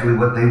exactly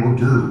what they will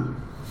do.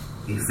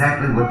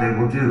 Exactly what they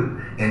will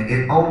do. And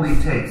it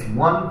only takes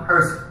one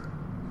person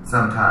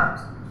sometimes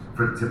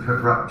to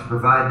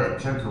provide that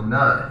gentle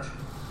nudge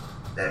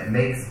that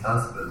makes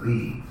us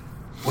believe.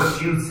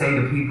 What you say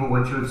to people,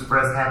 what you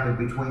express happened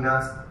between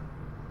us,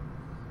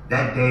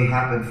 that day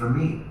happened for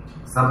me.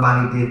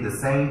 Somebody did the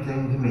same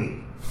thing to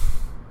me.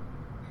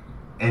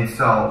 And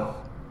so,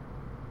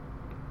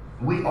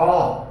 We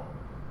all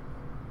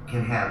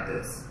can have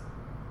this.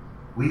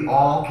 We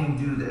all can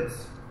do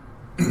this.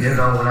 You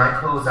know, when I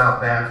close out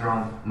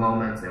bathroom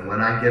moments and when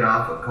I get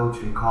off a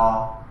coaching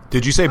call.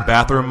 Did you say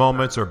bathroom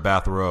moments or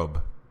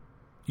bathrobe?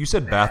 You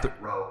said bathroom.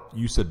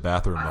 You said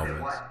bathroom I said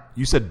moments. what?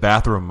 You said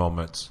bathroom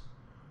moments.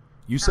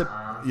 You said,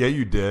 yeah,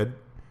 you did.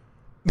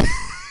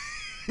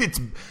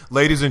 It's,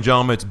 ladies and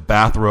gentlemen, it's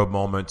bathrobe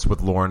moments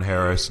with Loren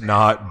Harris,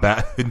 not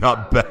It's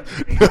not.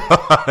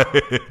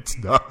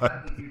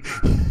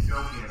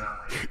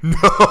 No.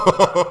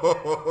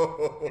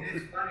 It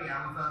is funny.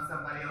 I was on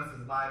somebody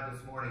else's live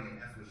this morning, and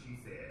that's what she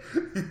said.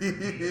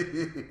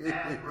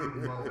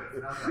 Bathroom moments.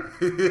 And I was like,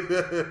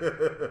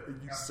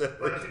 You said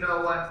but it. you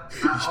know what?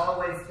 I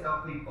always tell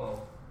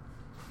people,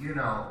 you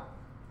know,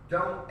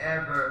 don't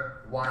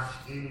ever watch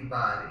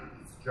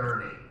anybody's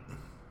journey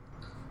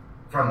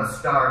from a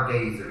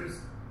stargazer's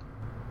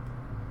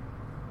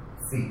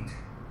seat.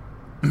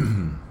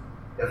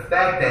 The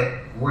fact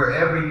that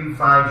wherever you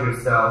find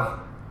yourself,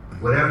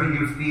 whatever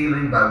you're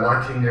feeling by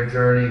watching their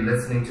journey,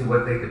 listening to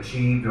what they've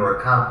achieved or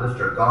accomplished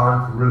or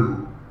gone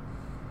through,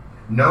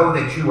 know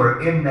that you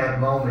are in that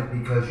moment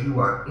because you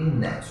are in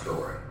that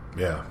story.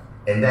 Yeah.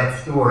 And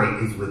that story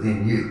is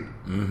within you.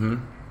 Mm-hmm.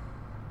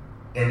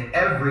 And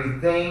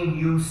everything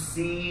you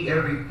see,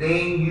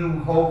 everything you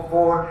hope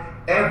for,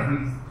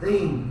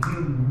 everything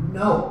you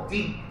know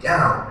deep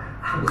down,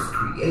 I was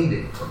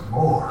created for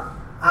more.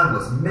 I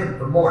was meant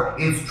for more.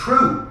 It's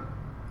true.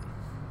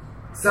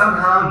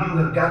 Somehow you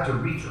have got to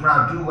reach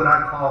around, do what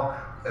I call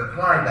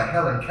applying the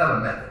Helen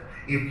Keller method.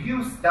 If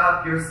you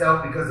stop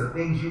yourself because of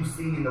things you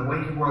see in the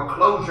waking world,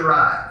 close your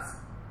eyes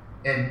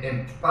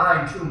and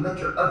fine tune, let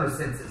your other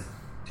senses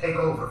take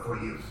over for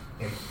you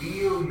and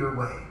feel your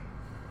way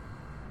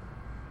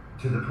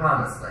to the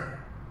promised land.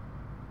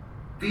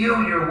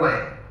 Feel your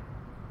way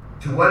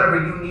to whatever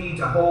you need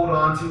to hold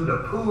on to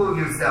pull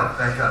yourself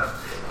back up.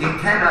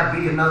 It cannot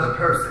be another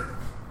person.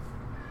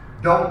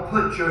 Don't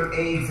put your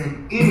eggs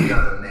in any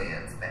other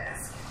man's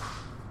basket.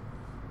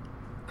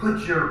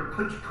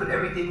 Put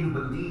everything you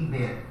believe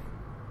in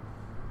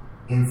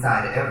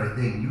inside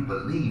everything you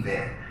believe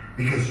in,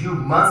 because you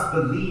must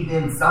believe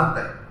in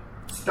something.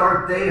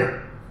 Start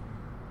there.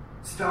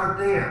 Start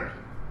there.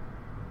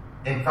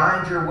 And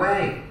find your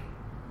way.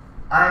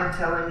 I'm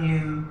telling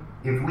you,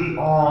 if we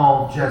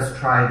all just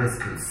try this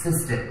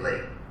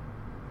consistently,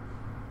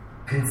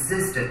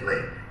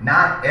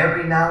 not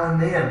every now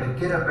and then, but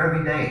get up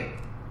every day,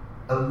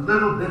 a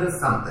little bit of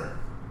something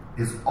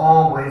is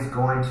always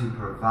going to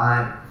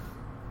provide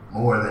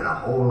more than a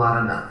whole lot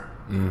of nothing.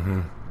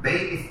 Mm-hmm.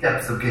 Baby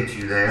steps will get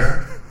you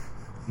there.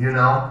 You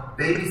know,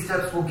 baby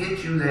steps will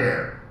get you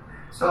there.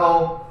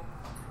 So,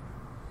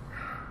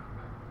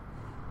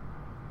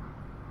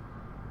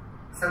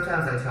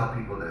 sometimes I tell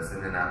people this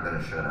and then I'm going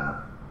to shut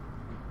up.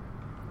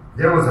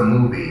 There was a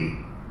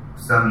movie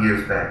some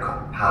years back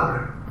called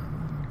Powder.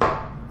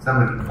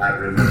 Some of you might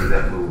remember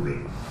that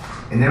movie.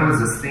 And there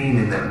was a scene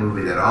in that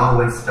movie that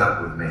always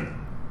stuck with me,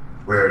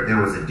 where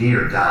there was a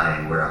deer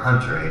dying, where a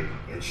hunter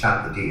had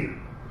shot the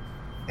deer.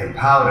 And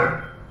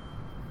Powder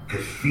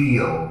could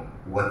feel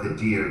what the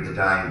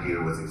dying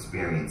deer was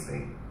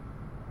experiencing.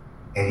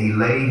 And he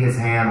laid his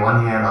hand,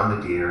 one hand on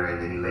the deer,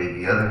 and then he laid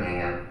the other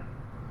hand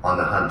on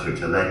the hunter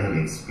to let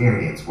him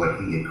experience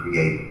what he had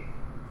created.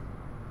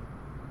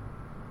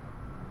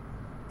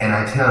 And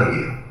I tell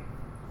you,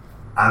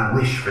 I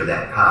wish for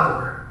that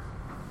power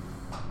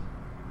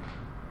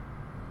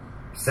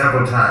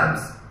several times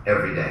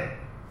every day.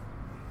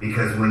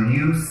 Because when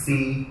you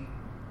see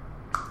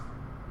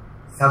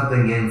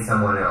something in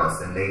someone else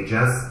and they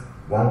just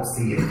won't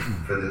see it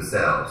for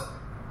themselves,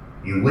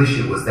 you wish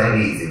it was that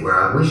easy, where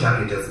I wish I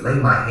could just lay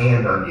my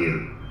hand on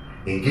you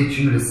and get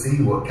you to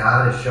see what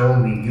God has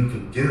shown me you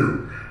can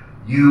do.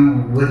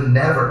 You would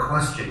never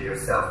question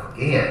yourself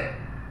again.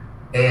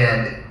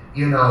 And,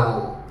 you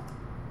know,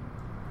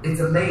 it's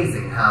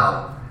amazing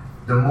how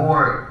the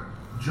more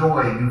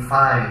joy you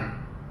find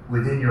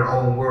within your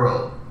own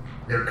world,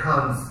 there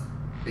comes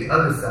the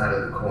other side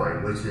of the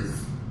coin, which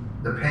is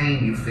the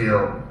pain you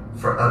feel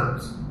for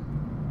others.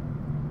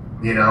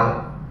 You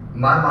know,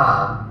 my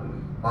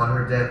mom, on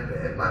her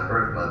deathbed, my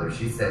birth mother,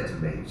 she said to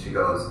me, she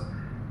goes,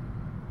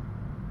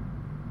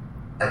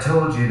 I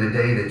told you the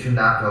day that you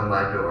knocked on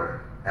my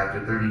door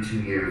after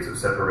 32 years of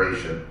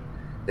separation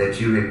that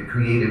you had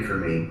created for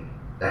me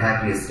the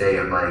happiest day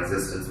of my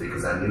existence,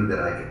 because I knew that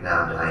I could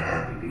now die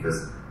happy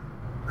because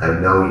I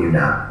know you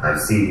now. I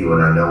see you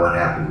and I know what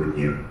happened with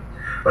you.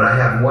 But I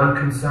have one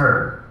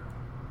concern.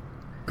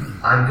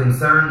 I'm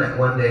concerned that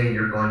one day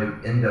you're going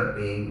to end up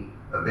being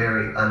a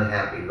very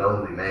unhappy,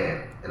 lonely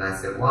man. And I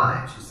said,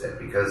 why? She said,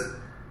 because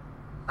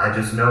I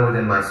just know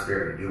within my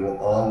spirit you will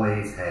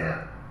always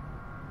have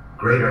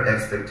greater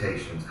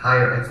expectations,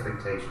 higher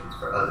expectations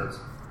for others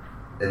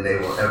than they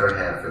will ever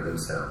have for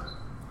themselves.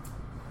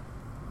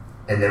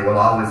 And they will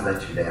always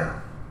let you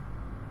down.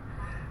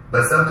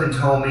 But something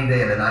told me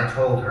then, and I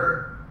told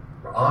her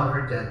on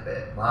her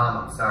deathbed,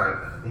 Mom, I'm sorry,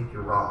 but I think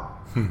you're wrong.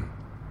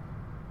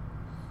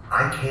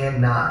 I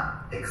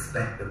cannot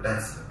expect the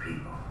best of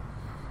people.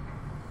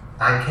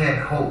 I can't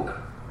hope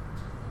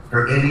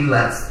for any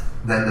less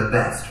than the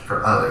best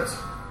for others.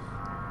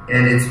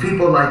 And it's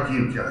people like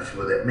you,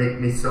 Joshua, that make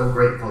me so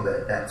grateful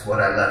that that's what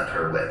I left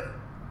her with.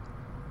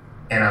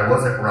 And I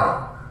wasn't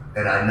wrong.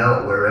 And I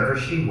know wherever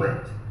she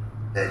went,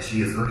 that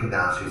she is looking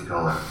down, she's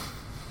going,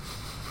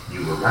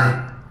 you were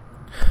right.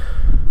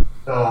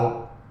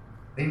 So,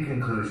 in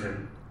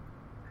conclusion,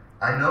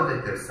 I know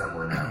that there's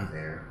someone out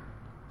there,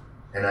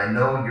 and I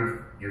know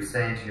you're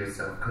saying to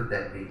yourself, could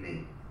that be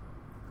me?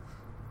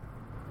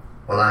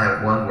 Well, I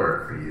have one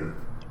word for you.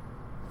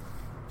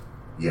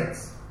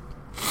 Yes.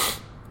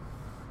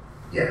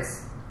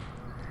 Yes.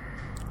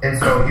 And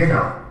so,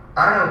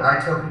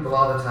 I tell people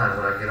all the time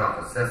when I get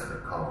off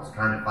assessment calls,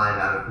 trying to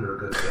find out if you're a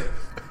good fit.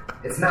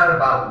 It's not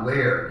about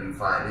where you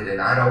find it,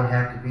 and I don't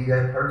have to be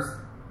that person.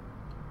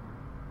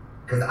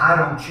 Because I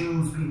don't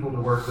choose people to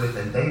work with,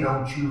 and they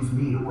don't choose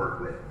me to work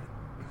with.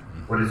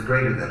 What is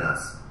greater than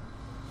us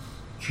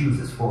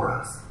chooses for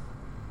us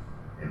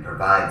and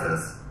provides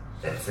us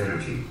that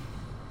synergy,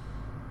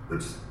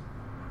 which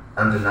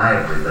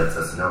undeniably lets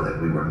us know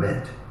that we were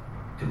meant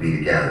to be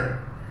together.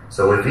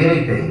 So if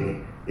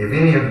anything, if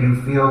any of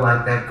you feel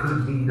like that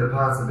could be the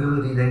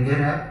possibility, then get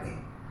at me.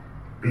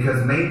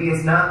 Because maybe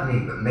it's not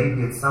me, but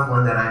maybe it's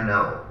someone that I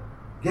know.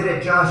 Get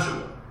at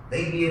Joshua.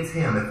 Maybe it's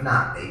him. If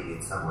not, maybe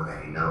it's someone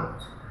that he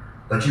knows.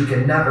 But you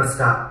can never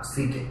stop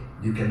seeking.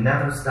 You can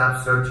never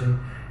stop searching,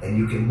 and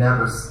you can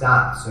never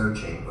stop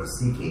searching or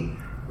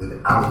seeking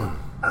without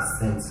a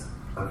sense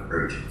of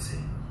urgency.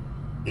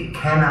 It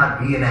cannot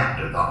be an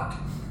afterthought.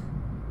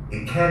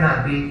 It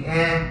cannot be,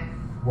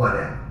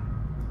 whatever.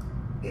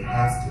 It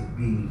has to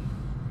be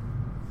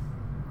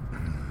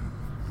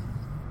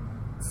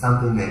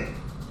something that,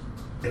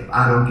 if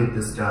I don't get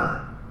this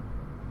done,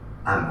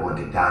 I'm going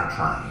to die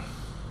trying.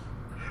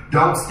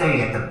 Don't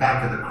stay at the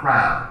back of the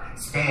crowd,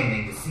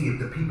 standing to see if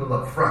the people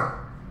up front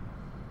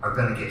are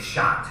going to get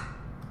shot.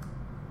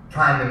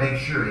 Trying to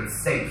make sure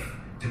it's safe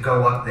to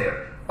go up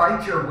there.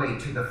 Fight your way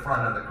to the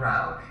front of the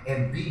crowd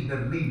and be the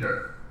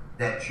leader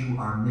that you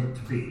are meant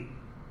to be.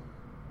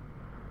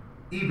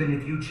 Even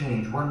if you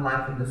change one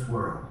life in this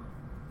world,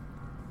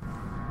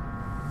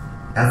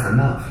 that's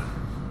enough.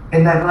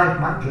 And that life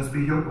might just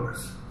be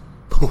yours.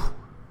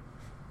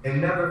 And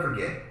never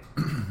forget,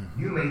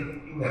 you may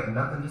think you have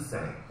nothing to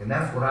say. And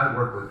that's what I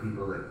work with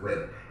people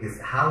with, is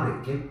how to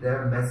get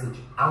their message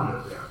out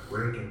of there,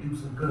 where it can do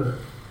some good.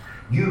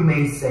 You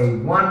may say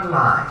one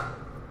line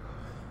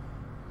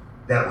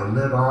that will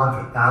live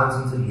on for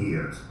thousands of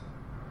years.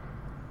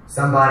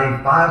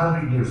 Somebody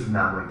 500 years from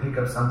now will pick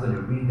up something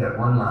and read that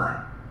one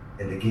line.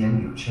 And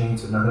again, you've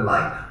changed another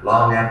life.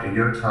 Long after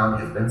your tongue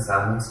has been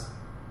silenced,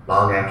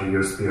 long after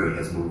your spirit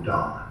has moved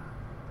on.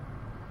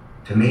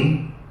 To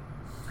me,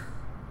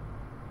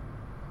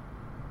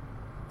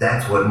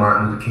 that's what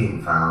Martin Luther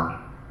King found.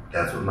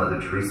 That's what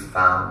Mother Teresa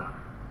found.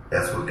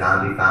 That's what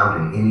Gandhi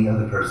found, and any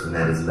other person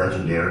that is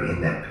legendary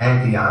in that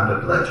pantheon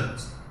of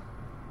legends.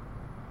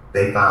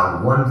 They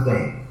found one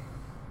thing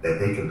that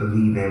they could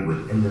believe in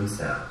within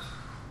themselves,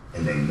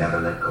 and they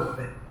never let go of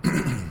it.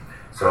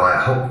 So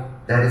I hope,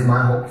 that is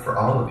my hope for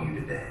all of you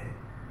today.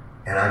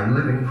 And I'm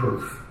living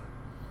proof.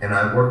 And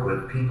I work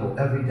with people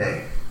every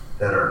day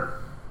that are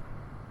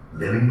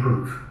living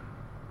proof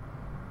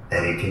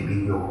that it can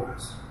be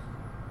yours.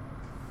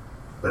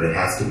 But it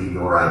has to be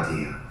your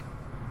idea.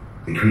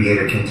 The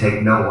Creator can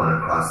take no one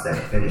across that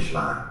finish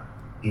line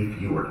if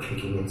you are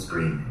kicking and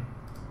screaming.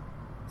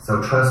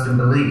 So trust and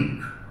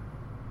believe,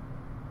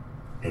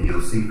 and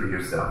you'll see for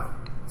yourself.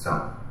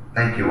 So,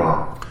 thank you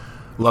all.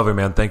 Love it,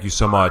 man. Thank you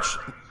so much.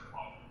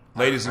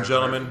 Ladies and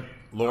gentlemen,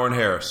 Loren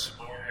Harris.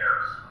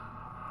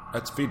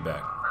 That's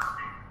feedback.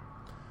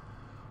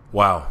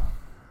 Wow.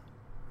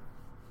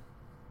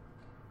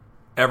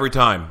 Every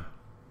time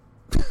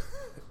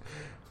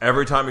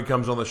he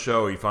comes on the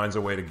show, he finds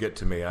a way to get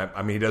to me.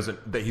 I mean,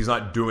 he's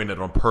not doing it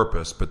on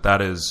purpose, but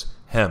that is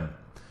him.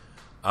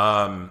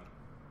 I've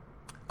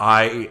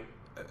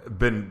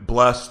been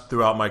blessed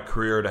throughout my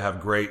career to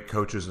have great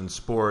coaches in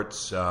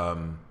sports,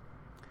 but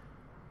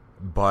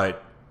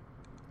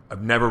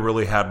I've never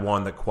really had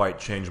one that quite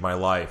changed my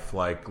life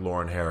like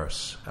Loren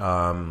Harris.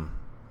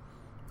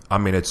 I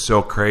mean, it's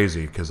so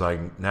crazy because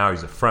now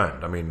he's a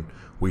friend. I mean,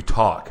 we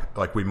talk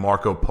like we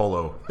Marco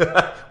Polo.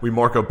 We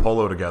Marco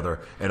Polo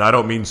together, and I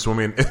don't mean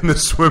swimming in the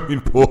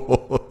swimming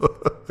pool,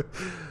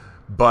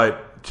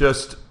 but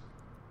just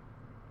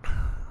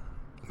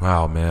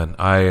wow, man.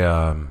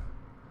 I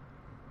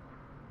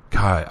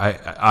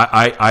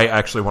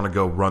actually want to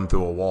go run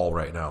through a wall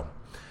right now.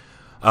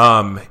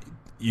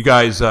 You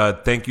guys,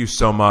 thank you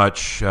so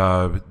much.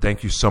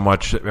 Thank you so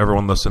much,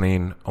 everyone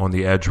listening on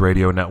the Edge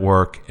Radio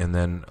Network and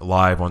then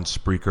live on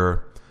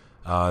Spreaker.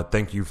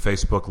 Thank you,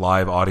 Facebook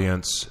Live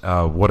audience.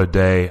 What a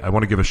day. I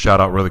want to give a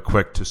shout out really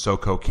quick to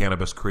SoCo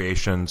Cannabis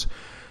Creations.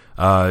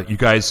 You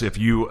guys,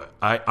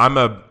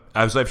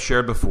 as I've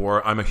shared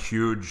before, I'm a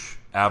huge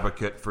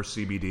advocate for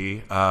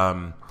CBD.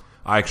 I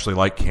actually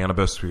like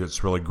cannabis because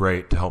it's really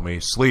great to help me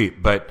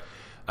sleep. But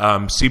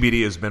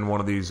CBD has been one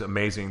of these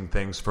amazing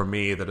things for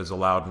me that has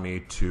allowed me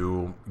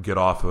to get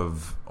off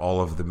of all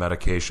of the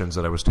medications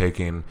that I was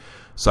taking,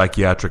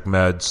 psychiatric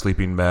meds,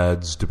 sleeping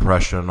meds,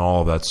 depression,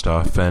 all of that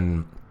stuff.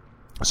 And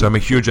so I'm a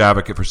huge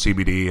advocate for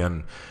CBD.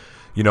 And,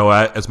 you know,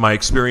 as my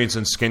experience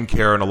in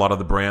skincare and a lot of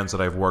the brands that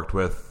I've worked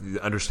with,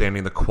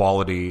 understanding the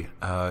quality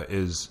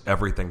is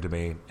everything to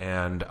me.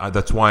 And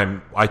that's why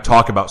I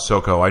talk about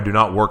SoCo. I do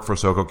not work for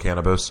SoCo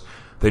Cannabis.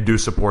 They do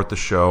support the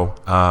show.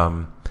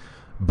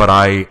 But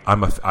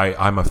I'm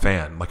a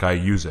fan. Like, I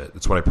use it.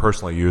 It's what I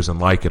personally use and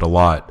like it a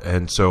lot.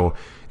 And so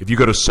if you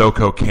go to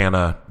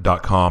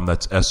SoCoCanna.com,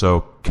 that's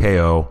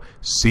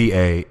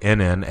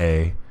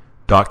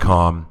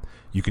SoCoCanna.com,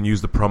 you can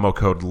use the promo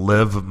code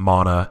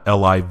LIVEMANA,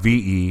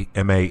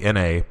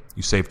 LIVEMANA.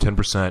 You save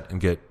 10% and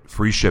get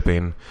free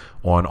shipping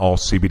on all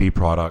CBD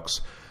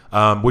products.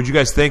 What did you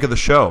guys think of the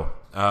show?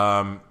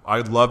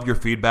 I'd love your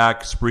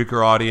feedback,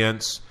 Spreaker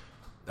audience.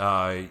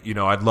 You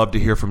know, I'd love to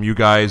hear from you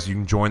guys. You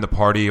can join the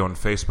party on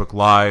Facebook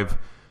Live.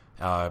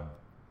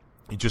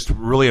 Just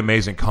really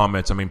amazing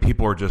comments. I mean,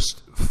 people are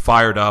just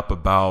fired up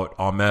about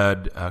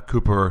Ahmed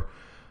Cooper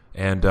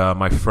and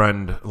my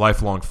friend,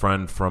 lifelong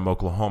friend from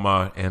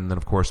Oklahoma, and then,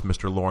 of course,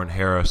 Mr. Loren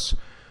Harris.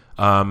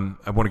 I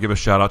want to give a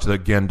shout-out to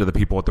the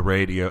people at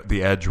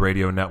the Edge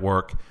Radio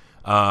Network.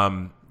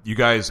 You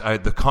guys,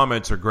 the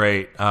comments are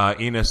great.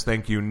 Enos,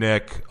 thank you.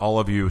 Nick, all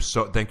of you,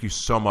 thank you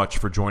so much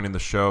for joining the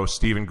show.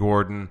 Stephen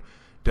Gordon,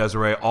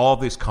 Desiree, all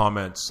of these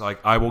comments, like,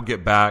 I will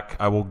get back.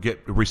 I will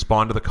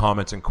respond to the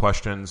comments and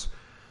questions.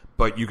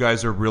 But you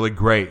guys are really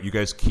great. You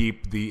guys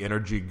keep the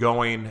energy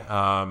going.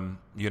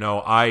 You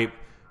know, I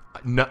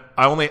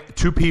only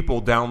 2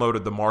 people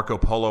downloaded the Marco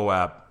Polo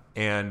app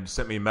and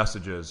sent me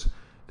messages.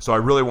 So I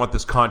really want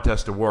this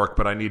contest to work,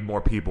 but I need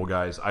more people,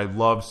 guys. I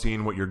love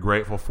seeing what you're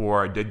grateful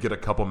for. I did get a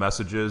couple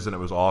messages, and it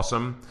was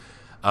awesome.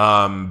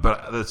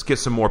 But let's get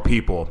some more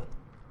people.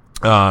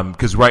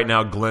 Because right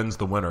now, Glenn's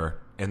the winner.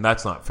 And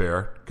that's not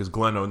fair, because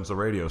Glenn owns the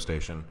radio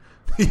station.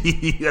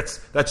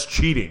 That's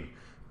cheating.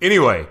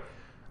 Anyway,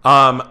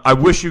 I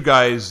wish you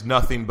guys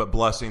nothing but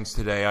blessings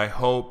today. I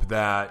hope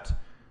that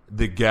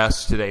the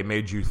guests today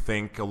made you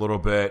think a little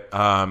bit.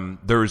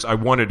 I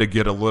wanted to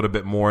get a little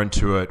bit more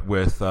into it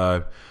with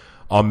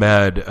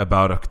Ahmed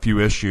about a few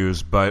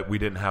issues, but we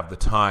didn't have the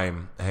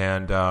time.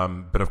 And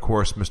but of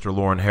course, Mr.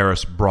 Loren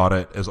Harris brought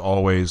it as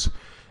always.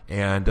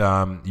 And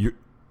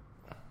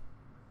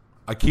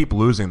I keep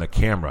losing the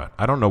camera.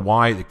 I don't know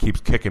why it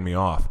keeps kicking me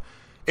off.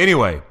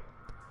 Anyway,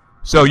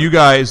 so you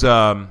guys,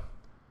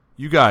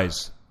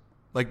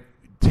 like,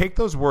 take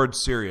those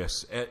words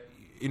serious.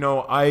 You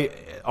know,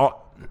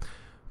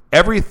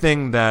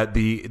 everything that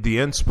the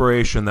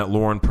inspiration that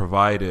Loren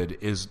provided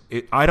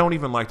I don't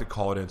even like to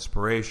call it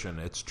inspiration.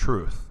 It's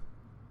truth.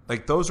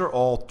 Like, those are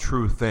all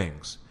true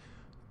things.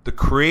 The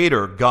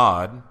Creator,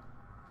 God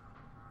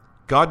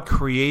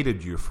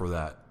created you for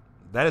that.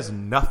 That has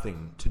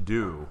nothing to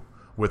do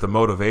with a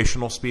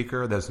motivational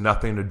speaker. That has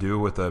nothing to do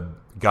with a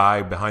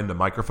guy behind the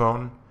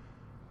microphone.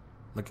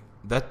 Like,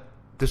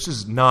 this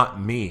is not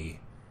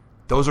me.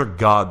 Those are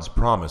God's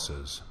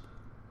promises.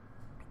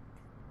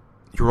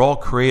 You're all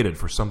created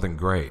for something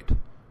great.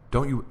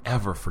 Don't you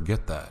ever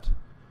forget that.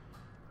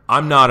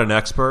 I'm not an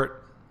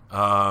expert,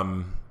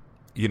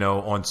 you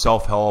know, on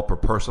self-help or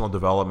personal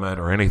development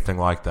or anything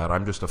like that.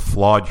 I'm just a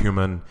flawed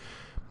human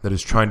that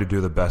is trying to do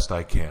the best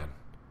I can.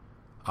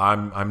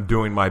 I'm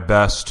doing my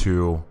best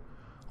to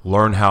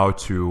learn how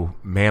to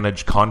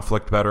manage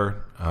conflict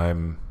better.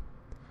 I'm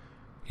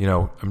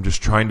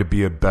just trying to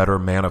be a better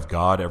man of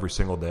God every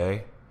single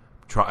day.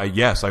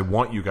 Yes, I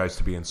want you guys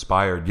to be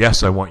inspired.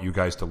 Yes, I want you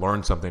guys to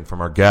learn something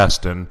from our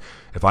guest. And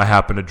if I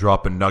happen to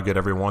drop a nugget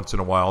every once in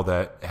a while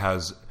that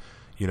has,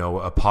 you know,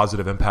 a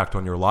positive impact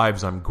on your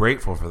lives, I'm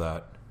grateful for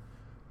that.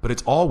 But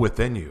it's all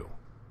within you.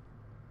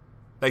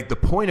 Like, the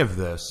point of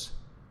this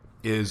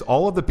is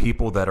all of the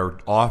people that are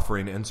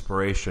offering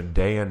inspiration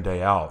day in,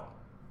 day out,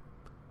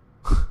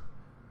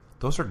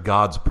 those are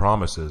God's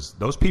promises.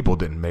 Those people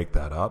didn't make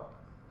that up.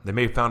 They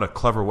may have found a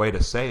clever way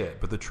to say it,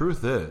 but the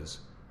truth is,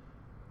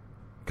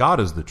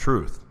 God is the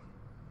truth.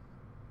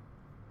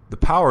 The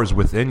power is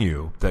within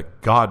you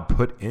that God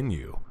put in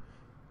you.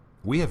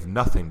 We have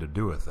nothing to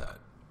do with that.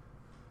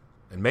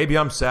 And maybe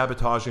I'm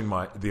sabotaging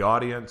the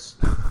audience,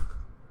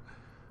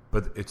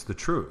 but it's the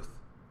truth.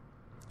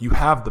 You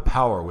have the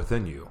power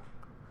within you.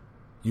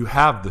 You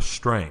have the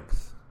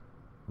strength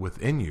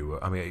within you.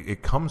 I mean,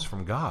 it comes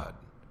from God.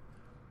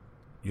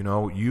 You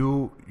know,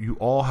 you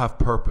all have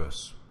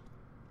purpose.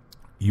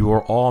 You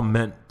are all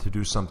meant to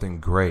do something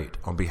great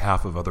on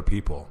behalf of other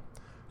people.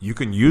 You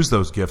can use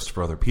those gifts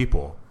for other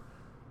people,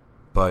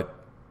 but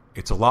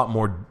it's a lot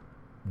more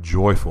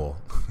joyful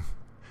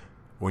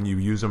when you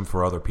use them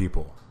for other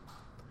people.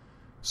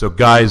 So,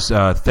 guys,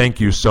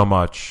 thank you so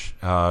much.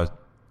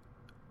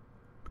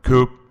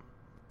 Coop,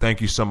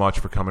 thank you so much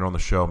for coming on the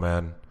show,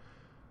 man.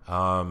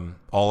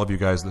 All of you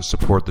guys that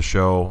support the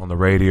show on the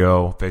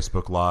radio,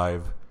 Facebook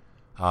Live,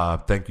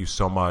 thank you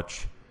so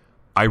much.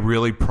 I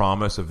really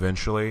promise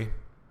eventually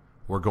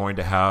We're going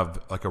to have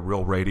like a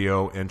real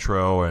radio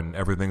intro, and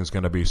everything's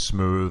going to be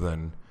smooth,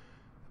 and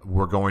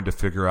we're going to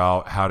figure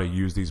out how to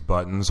use these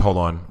buttons. Hold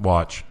on,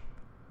 watch.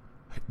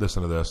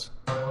 Listen to this.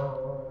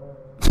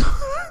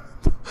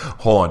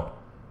 Hold on.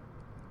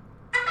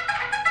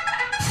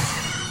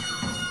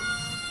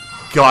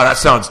 God, that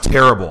sounds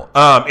terrible.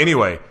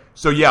 Anyway,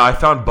 so yeah, I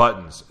found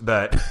buttons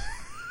that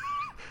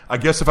I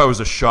guess if I was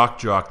a shock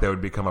jock, that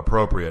would become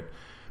appropriate.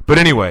 But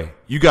anyway,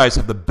 you guys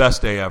have the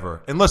best day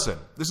ever. And listen,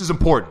 this is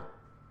important.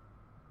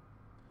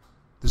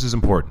 This is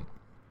important.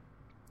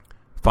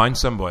 Find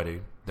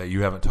somebody that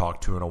you haven't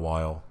talked to in a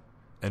while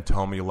and tell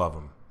them you love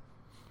them.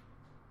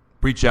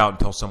 Reach out and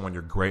tell someone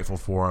you're grateful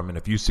for them. And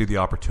if you see the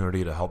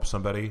opportunity to help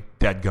somebody,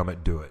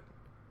 dadgummit, do it.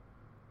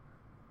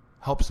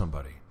 Help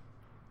somebody.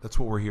 That's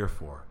what we're here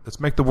for.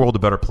 Let's make the world a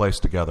better place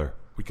together.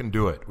 We can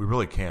do it. We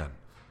really can.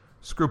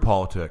 Screw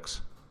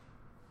politics.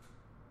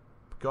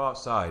 Go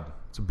outside.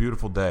 It's a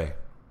beautiful day.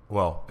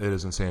 Well, it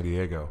is in San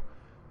Diego.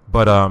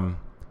 But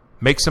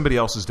make somebody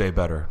else's day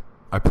better.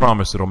 I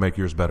promise it'll make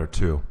yours better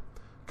too.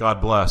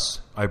 God bless.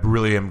 I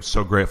really am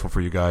so grateful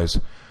for you guys.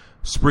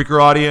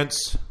 Spreaker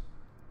audience,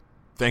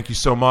 thank you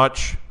so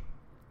much.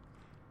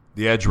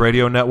 The Edge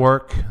Radio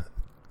Network,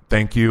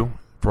 thank you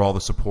for all the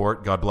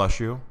support. God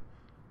bless you.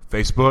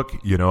 Facebook,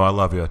 you know I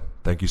love you.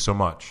 Thank you so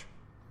much.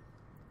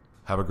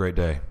 Have a great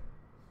day.